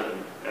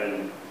oxygen,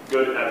 and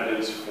good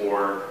evidence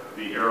for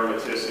the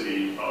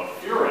aromaticity of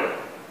furan.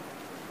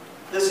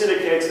 This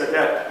indicates that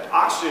that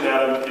oxygen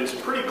atom is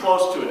pretty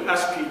close to an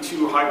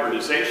sp2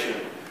 hybridization,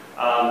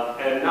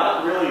 and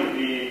not really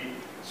the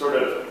sort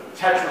of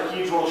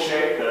tetrahedral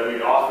shape that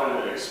we'd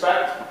often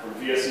expect from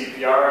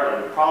VSEPR,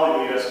 and would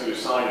probably lead us to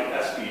assign an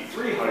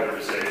sp3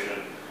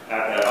 hybridization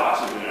at that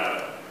oxygen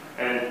atom.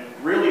 And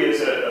really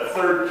is a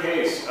third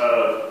case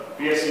of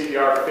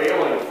VSEPR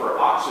failing for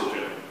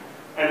oxygen.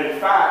 And in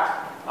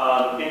fact,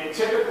 it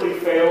typically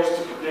fails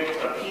to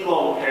predict a p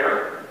lone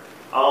pair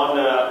on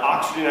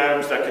oxygen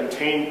atoms that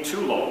contain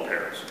 2 lone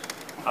pairs.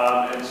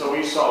 And so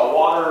we saw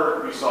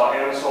water, we saw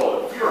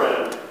anisole and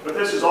furan, but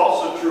this is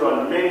also true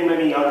on many,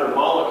 many other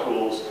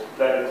molecules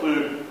that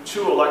include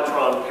 2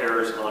 electron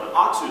pairs on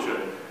oxygen.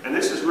 And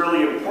this is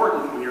really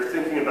important when you're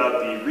thinking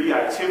about the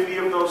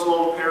reactivity of those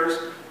lone pairs,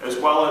 as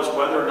well as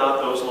whether or not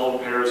those lone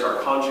pairs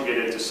are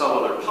conjugated to some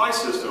other pi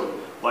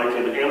system, like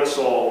in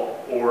anisole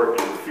or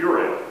in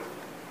furan.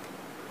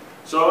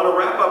 So I'm going to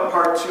wrap up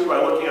part 2 by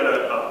looking at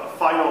a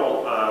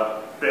final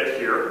bit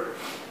here.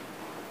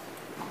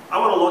 I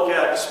want to look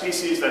at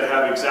species that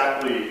have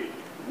exactly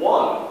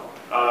 1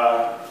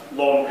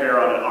 lone pair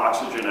on an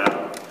oxygen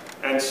atom.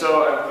 And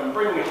so I'm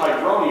bringing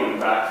hydronium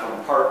back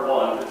from part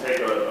 1 to take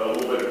a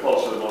little bit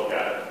closer look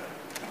at it.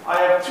 I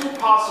have 2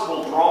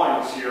 possible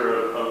drawings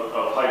here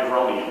of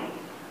hydronium.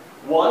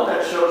 One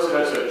that shows it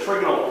as a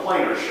trigonal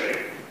planar shape,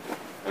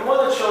 and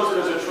one that shows it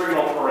as a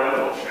trigonal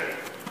pyramidal shape.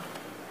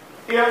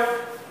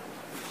 If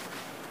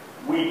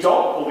we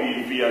don't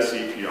believe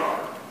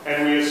VSEPR,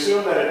 and we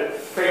assume that it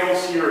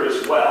fails here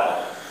as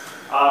well,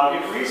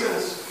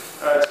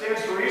 it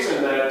stands to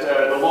reason that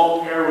the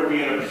lone pair would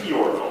be in a p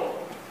orbital.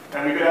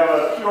 And we could have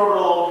a p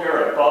orbital lone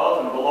pair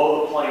above and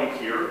below the plane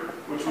here,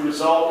 which would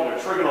result in a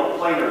trigonal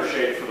planar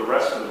shape for the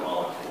rest of the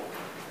molecule.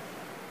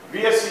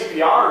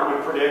 VSEPR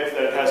would predict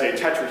that it has a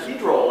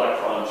tetrahedral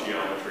electron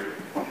geometry,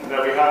 and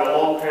that we have a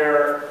lone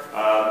pair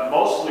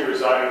mostly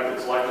residing with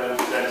its electron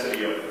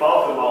density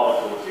above the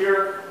molecule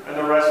here, and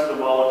the rest of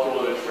the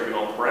molecule in a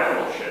trigonal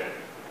pyramidal shape.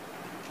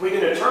 We can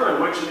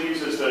determine which of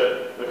these is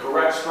the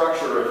correct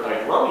structure of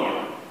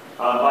hydronium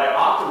by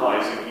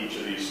optimizing each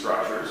of these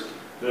structures,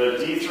 the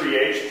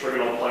D3H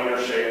trigonal planar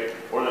shape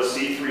or the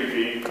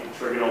C3V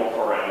trigonal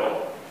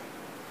pyramidal.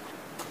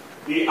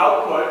 The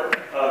output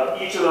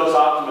of each of those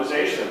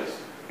optimizations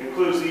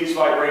includes these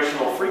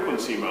vibrational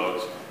frequency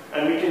modes,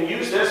 and we can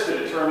use this to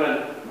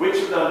determine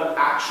which of them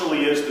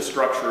actually is the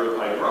structure of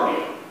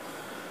hydronium.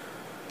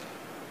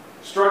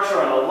 Structure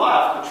on the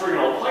left, the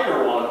trigonal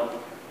planar one,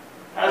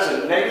 has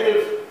a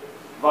negative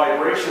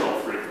vibrational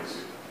frequency.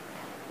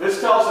 This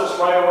tells us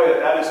right away that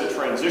that is a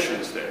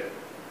transition state.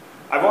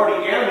 I've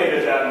already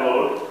animated that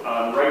mode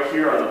right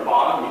here on the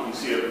bottom. You can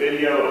see a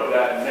video of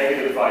that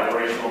negative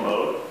vibrational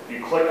mode. If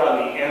you click on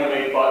the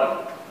animate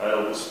button,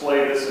 it'll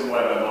display this in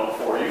WebMO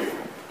for you.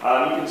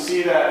 You can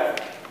see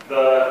that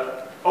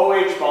the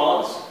OH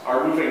bonds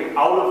are moving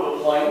out of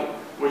the plane,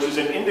 which is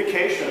an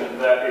indication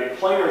that a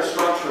planar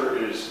structure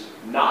is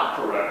not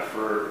correct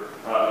for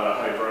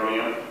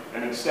hydronium,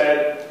 and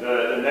instead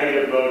the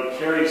negative mode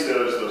carries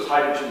those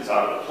hydrogens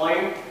out of the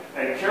plane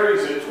and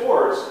carries it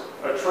towards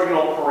a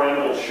trigonal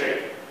pyramidal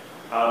shape.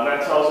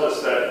 That tells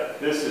us that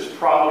this is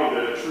probably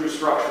the true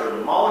structure of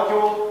the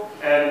molecule,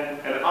 and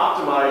an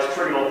optimized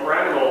trigonal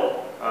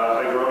pyramidal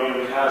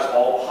hydronium has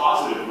all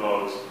positive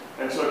modes,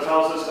 and so it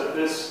tells us that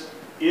this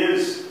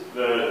is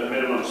the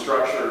minimum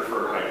structure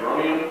for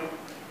hydronium.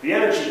 The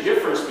energy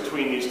difference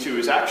between these two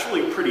is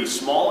actually pretty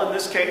small in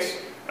this case.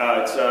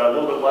 It's a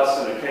little bit less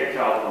than a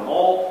kcal per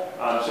mole,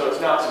 so it's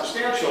not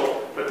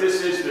substantial, but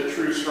this is the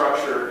true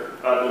structure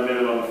of the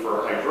minimum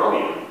for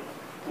hydronium,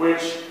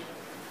 which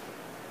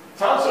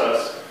tells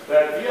us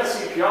that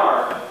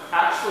VSEPR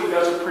actually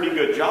does a pretty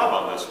good job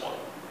on this one.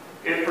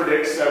 It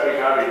predicts that we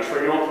have a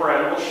trigonal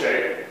pyramidal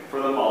shape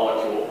for the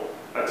molecule,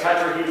 a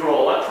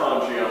tetrahedral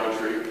electron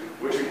geometry,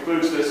 which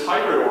includes this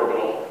hybrid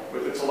orbital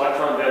with its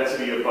electron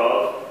density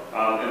above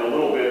and a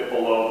little bit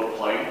below the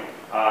plane.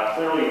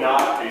 Clearly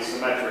not a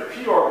symmetric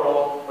p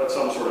orbital, but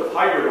some sort of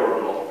hybrid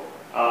orbital.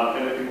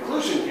 And the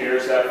conclusion here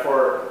is that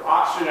for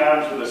oxygen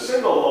atoms with a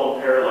single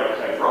lone pair like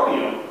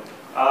hydronium,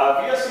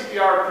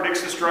 VSEPR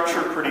predicts the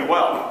structure pretty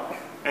well.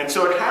 And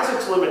so it has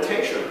its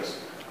limitations,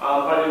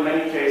 but in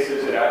many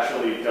cases it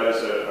actually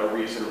does a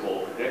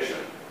reasonable prediction.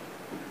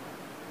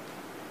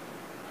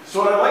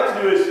 So what I'd like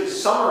to do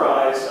is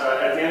summarize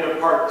at the end of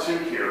part 2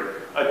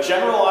 here, a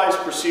generalized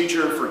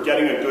procedure for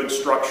getting a good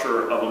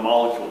structure of a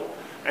molecule.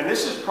 And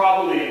this is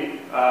probably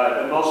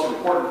the most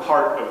important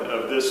part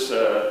of this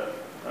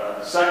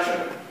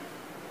section.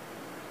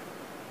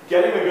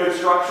 Getting a good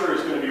structure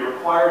is going to be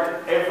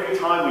required every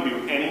time we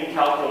do any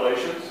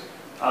calculations.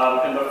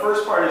 And the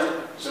first part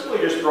is simply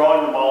just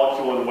drawing the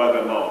molecule in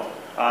WebMO.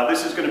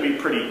 This is going to be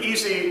pretty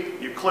easy.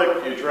 You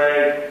click, you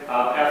drag.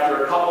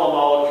 After a couple of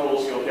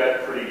molecules, you'll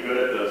get pretty good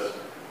at this.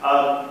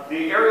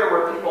 The area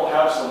where people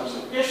have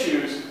some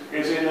issues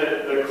is in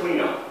the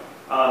cleanup.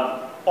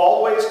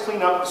 Always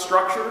clean up the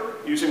structure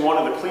using one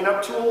of the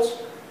cleanup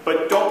tools,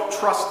 but don't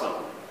trust them.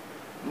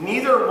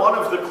 Neither one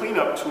of the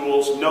cleanup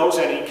tools knows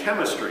any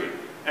chemistry,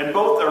 and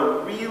both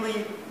are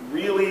really,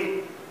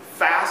 really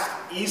fast,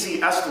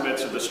 easy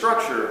estimates of the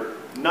structure,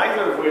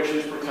 neither of which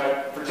is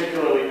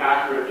particularly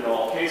accurate in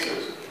all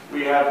cases.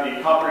 We have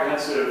the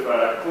comprehensive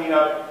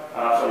cleanup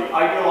for the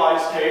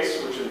idealized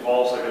case, which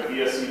involves like a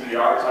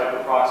VSEPR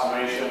type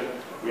approximation.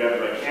 We have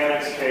the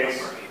mechanics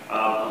case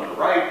on the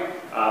right,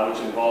 which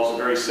involves a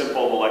very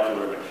simple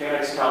molecular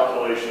mechanics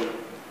calculation.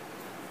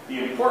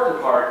 The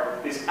important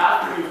part is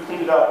after you've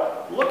cleaned it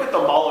up, look at the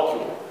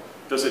molecule.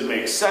 Does it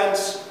make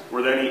sense?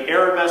 Were there any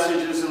error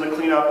messages in the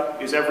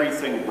cleanup? Is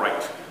everything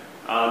right?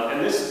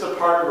 And this is the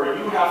part where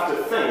you have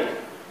to think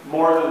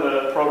more than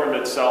the program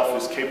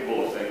itself is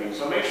capable of thinking.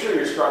 So make sure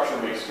your structure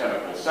makes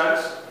chemical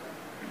sense.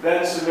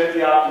 Then submit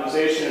the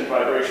optimization and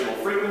vibrational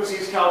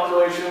frequencies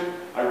calculation.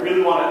 I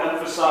really want to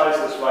emphasize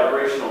this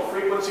vibrational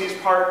frequencies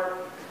part.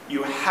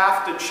 You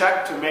have to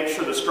check to make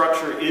sure the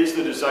structure is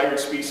the desired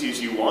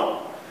species you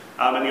want.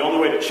 And the only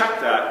way to check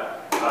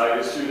that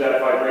is through that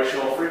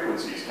vibrational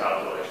frequencies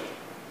calculation.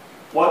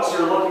 Once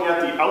you're looking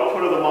at the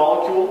output of the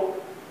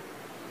molecule,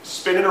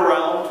 spin it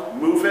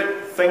around, move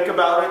it, think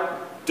about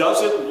it.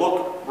 Does it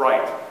look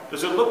right?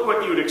 Does it look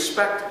what you would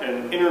expect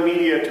an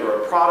intermediate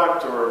or a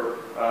product or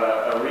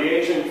a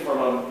reagent from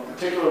a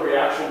particular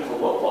reaction to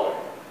look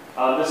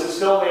like? Does it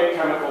still make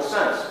chemical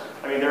sense?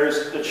 I mean,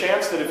 there's the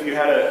chance that if you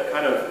had a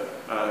kind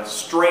of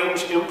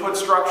strange input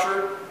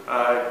structure,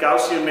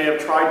 Gaussian may have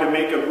tried to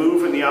make a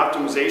move in the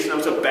optimization that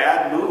was a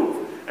bad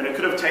move, and it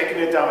could have taken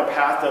it down a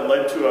path that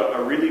led to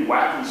a really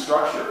wacky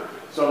structure.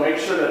 So make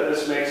sure that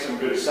this makes some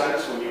good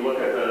sense when you look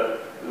at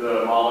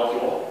the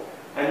molecule.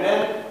 And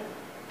then,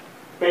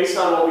 based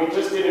on what we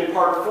just did in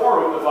part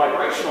 4 with the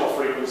vibrational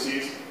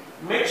frequencies,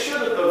 make sure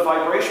that the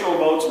vibrational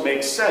modes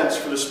make sense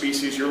for the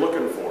species you're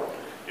looking for.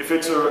 If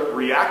it's a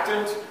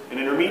reactant, an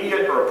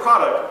intermediate, or a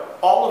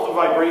product, all of the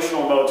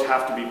vibrational modes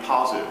have to be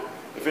positive.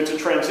 If it's a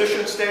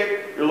transition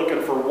state, you're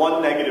looking for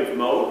one negative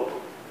mode,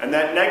 and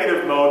that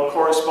negative mode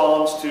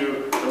corresponds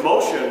to the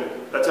motion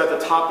that's at the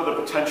top of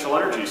the potential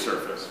energy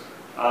surface.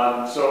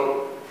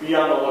 So be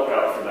on the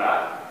lookout for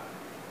that.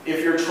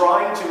 If you're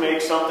trying to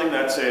make something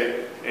that's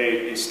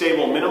a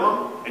stable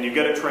minimum and you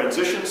get a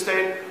transition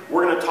state,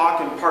 we're going to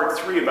talk in part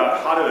 3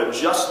 about how to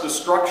adjust the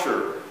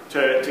structure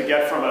to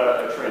get from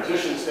a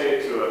transition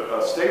state to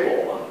a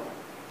stable one.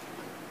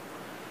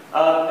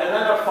 And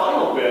then a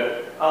final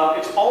bit,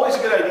 it's always a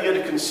good idea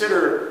to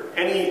consider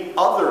any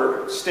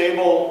other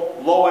stable,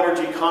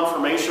 low-energy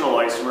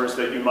conformational isomers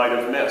that you might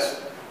have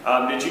missed.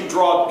 Did you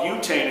draw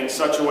butane in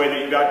such a way that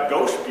you got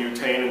gauche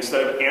butane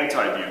instead of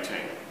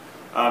anti-butane?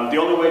 The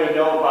only way to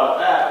know about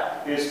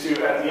that is to,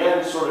 at the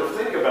end, sort of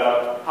think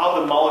about how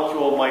the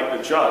molecule might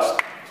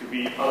adjust to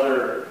be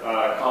other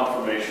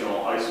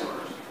conformational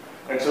isomers.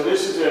 And so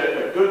this is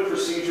a good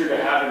procedure to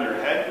have in your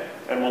head,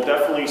 and will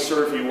definitely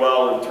serve you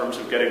well in terms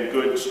of getting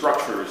good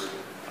structures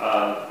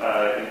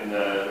in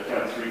the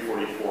Chem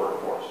 344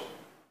 course.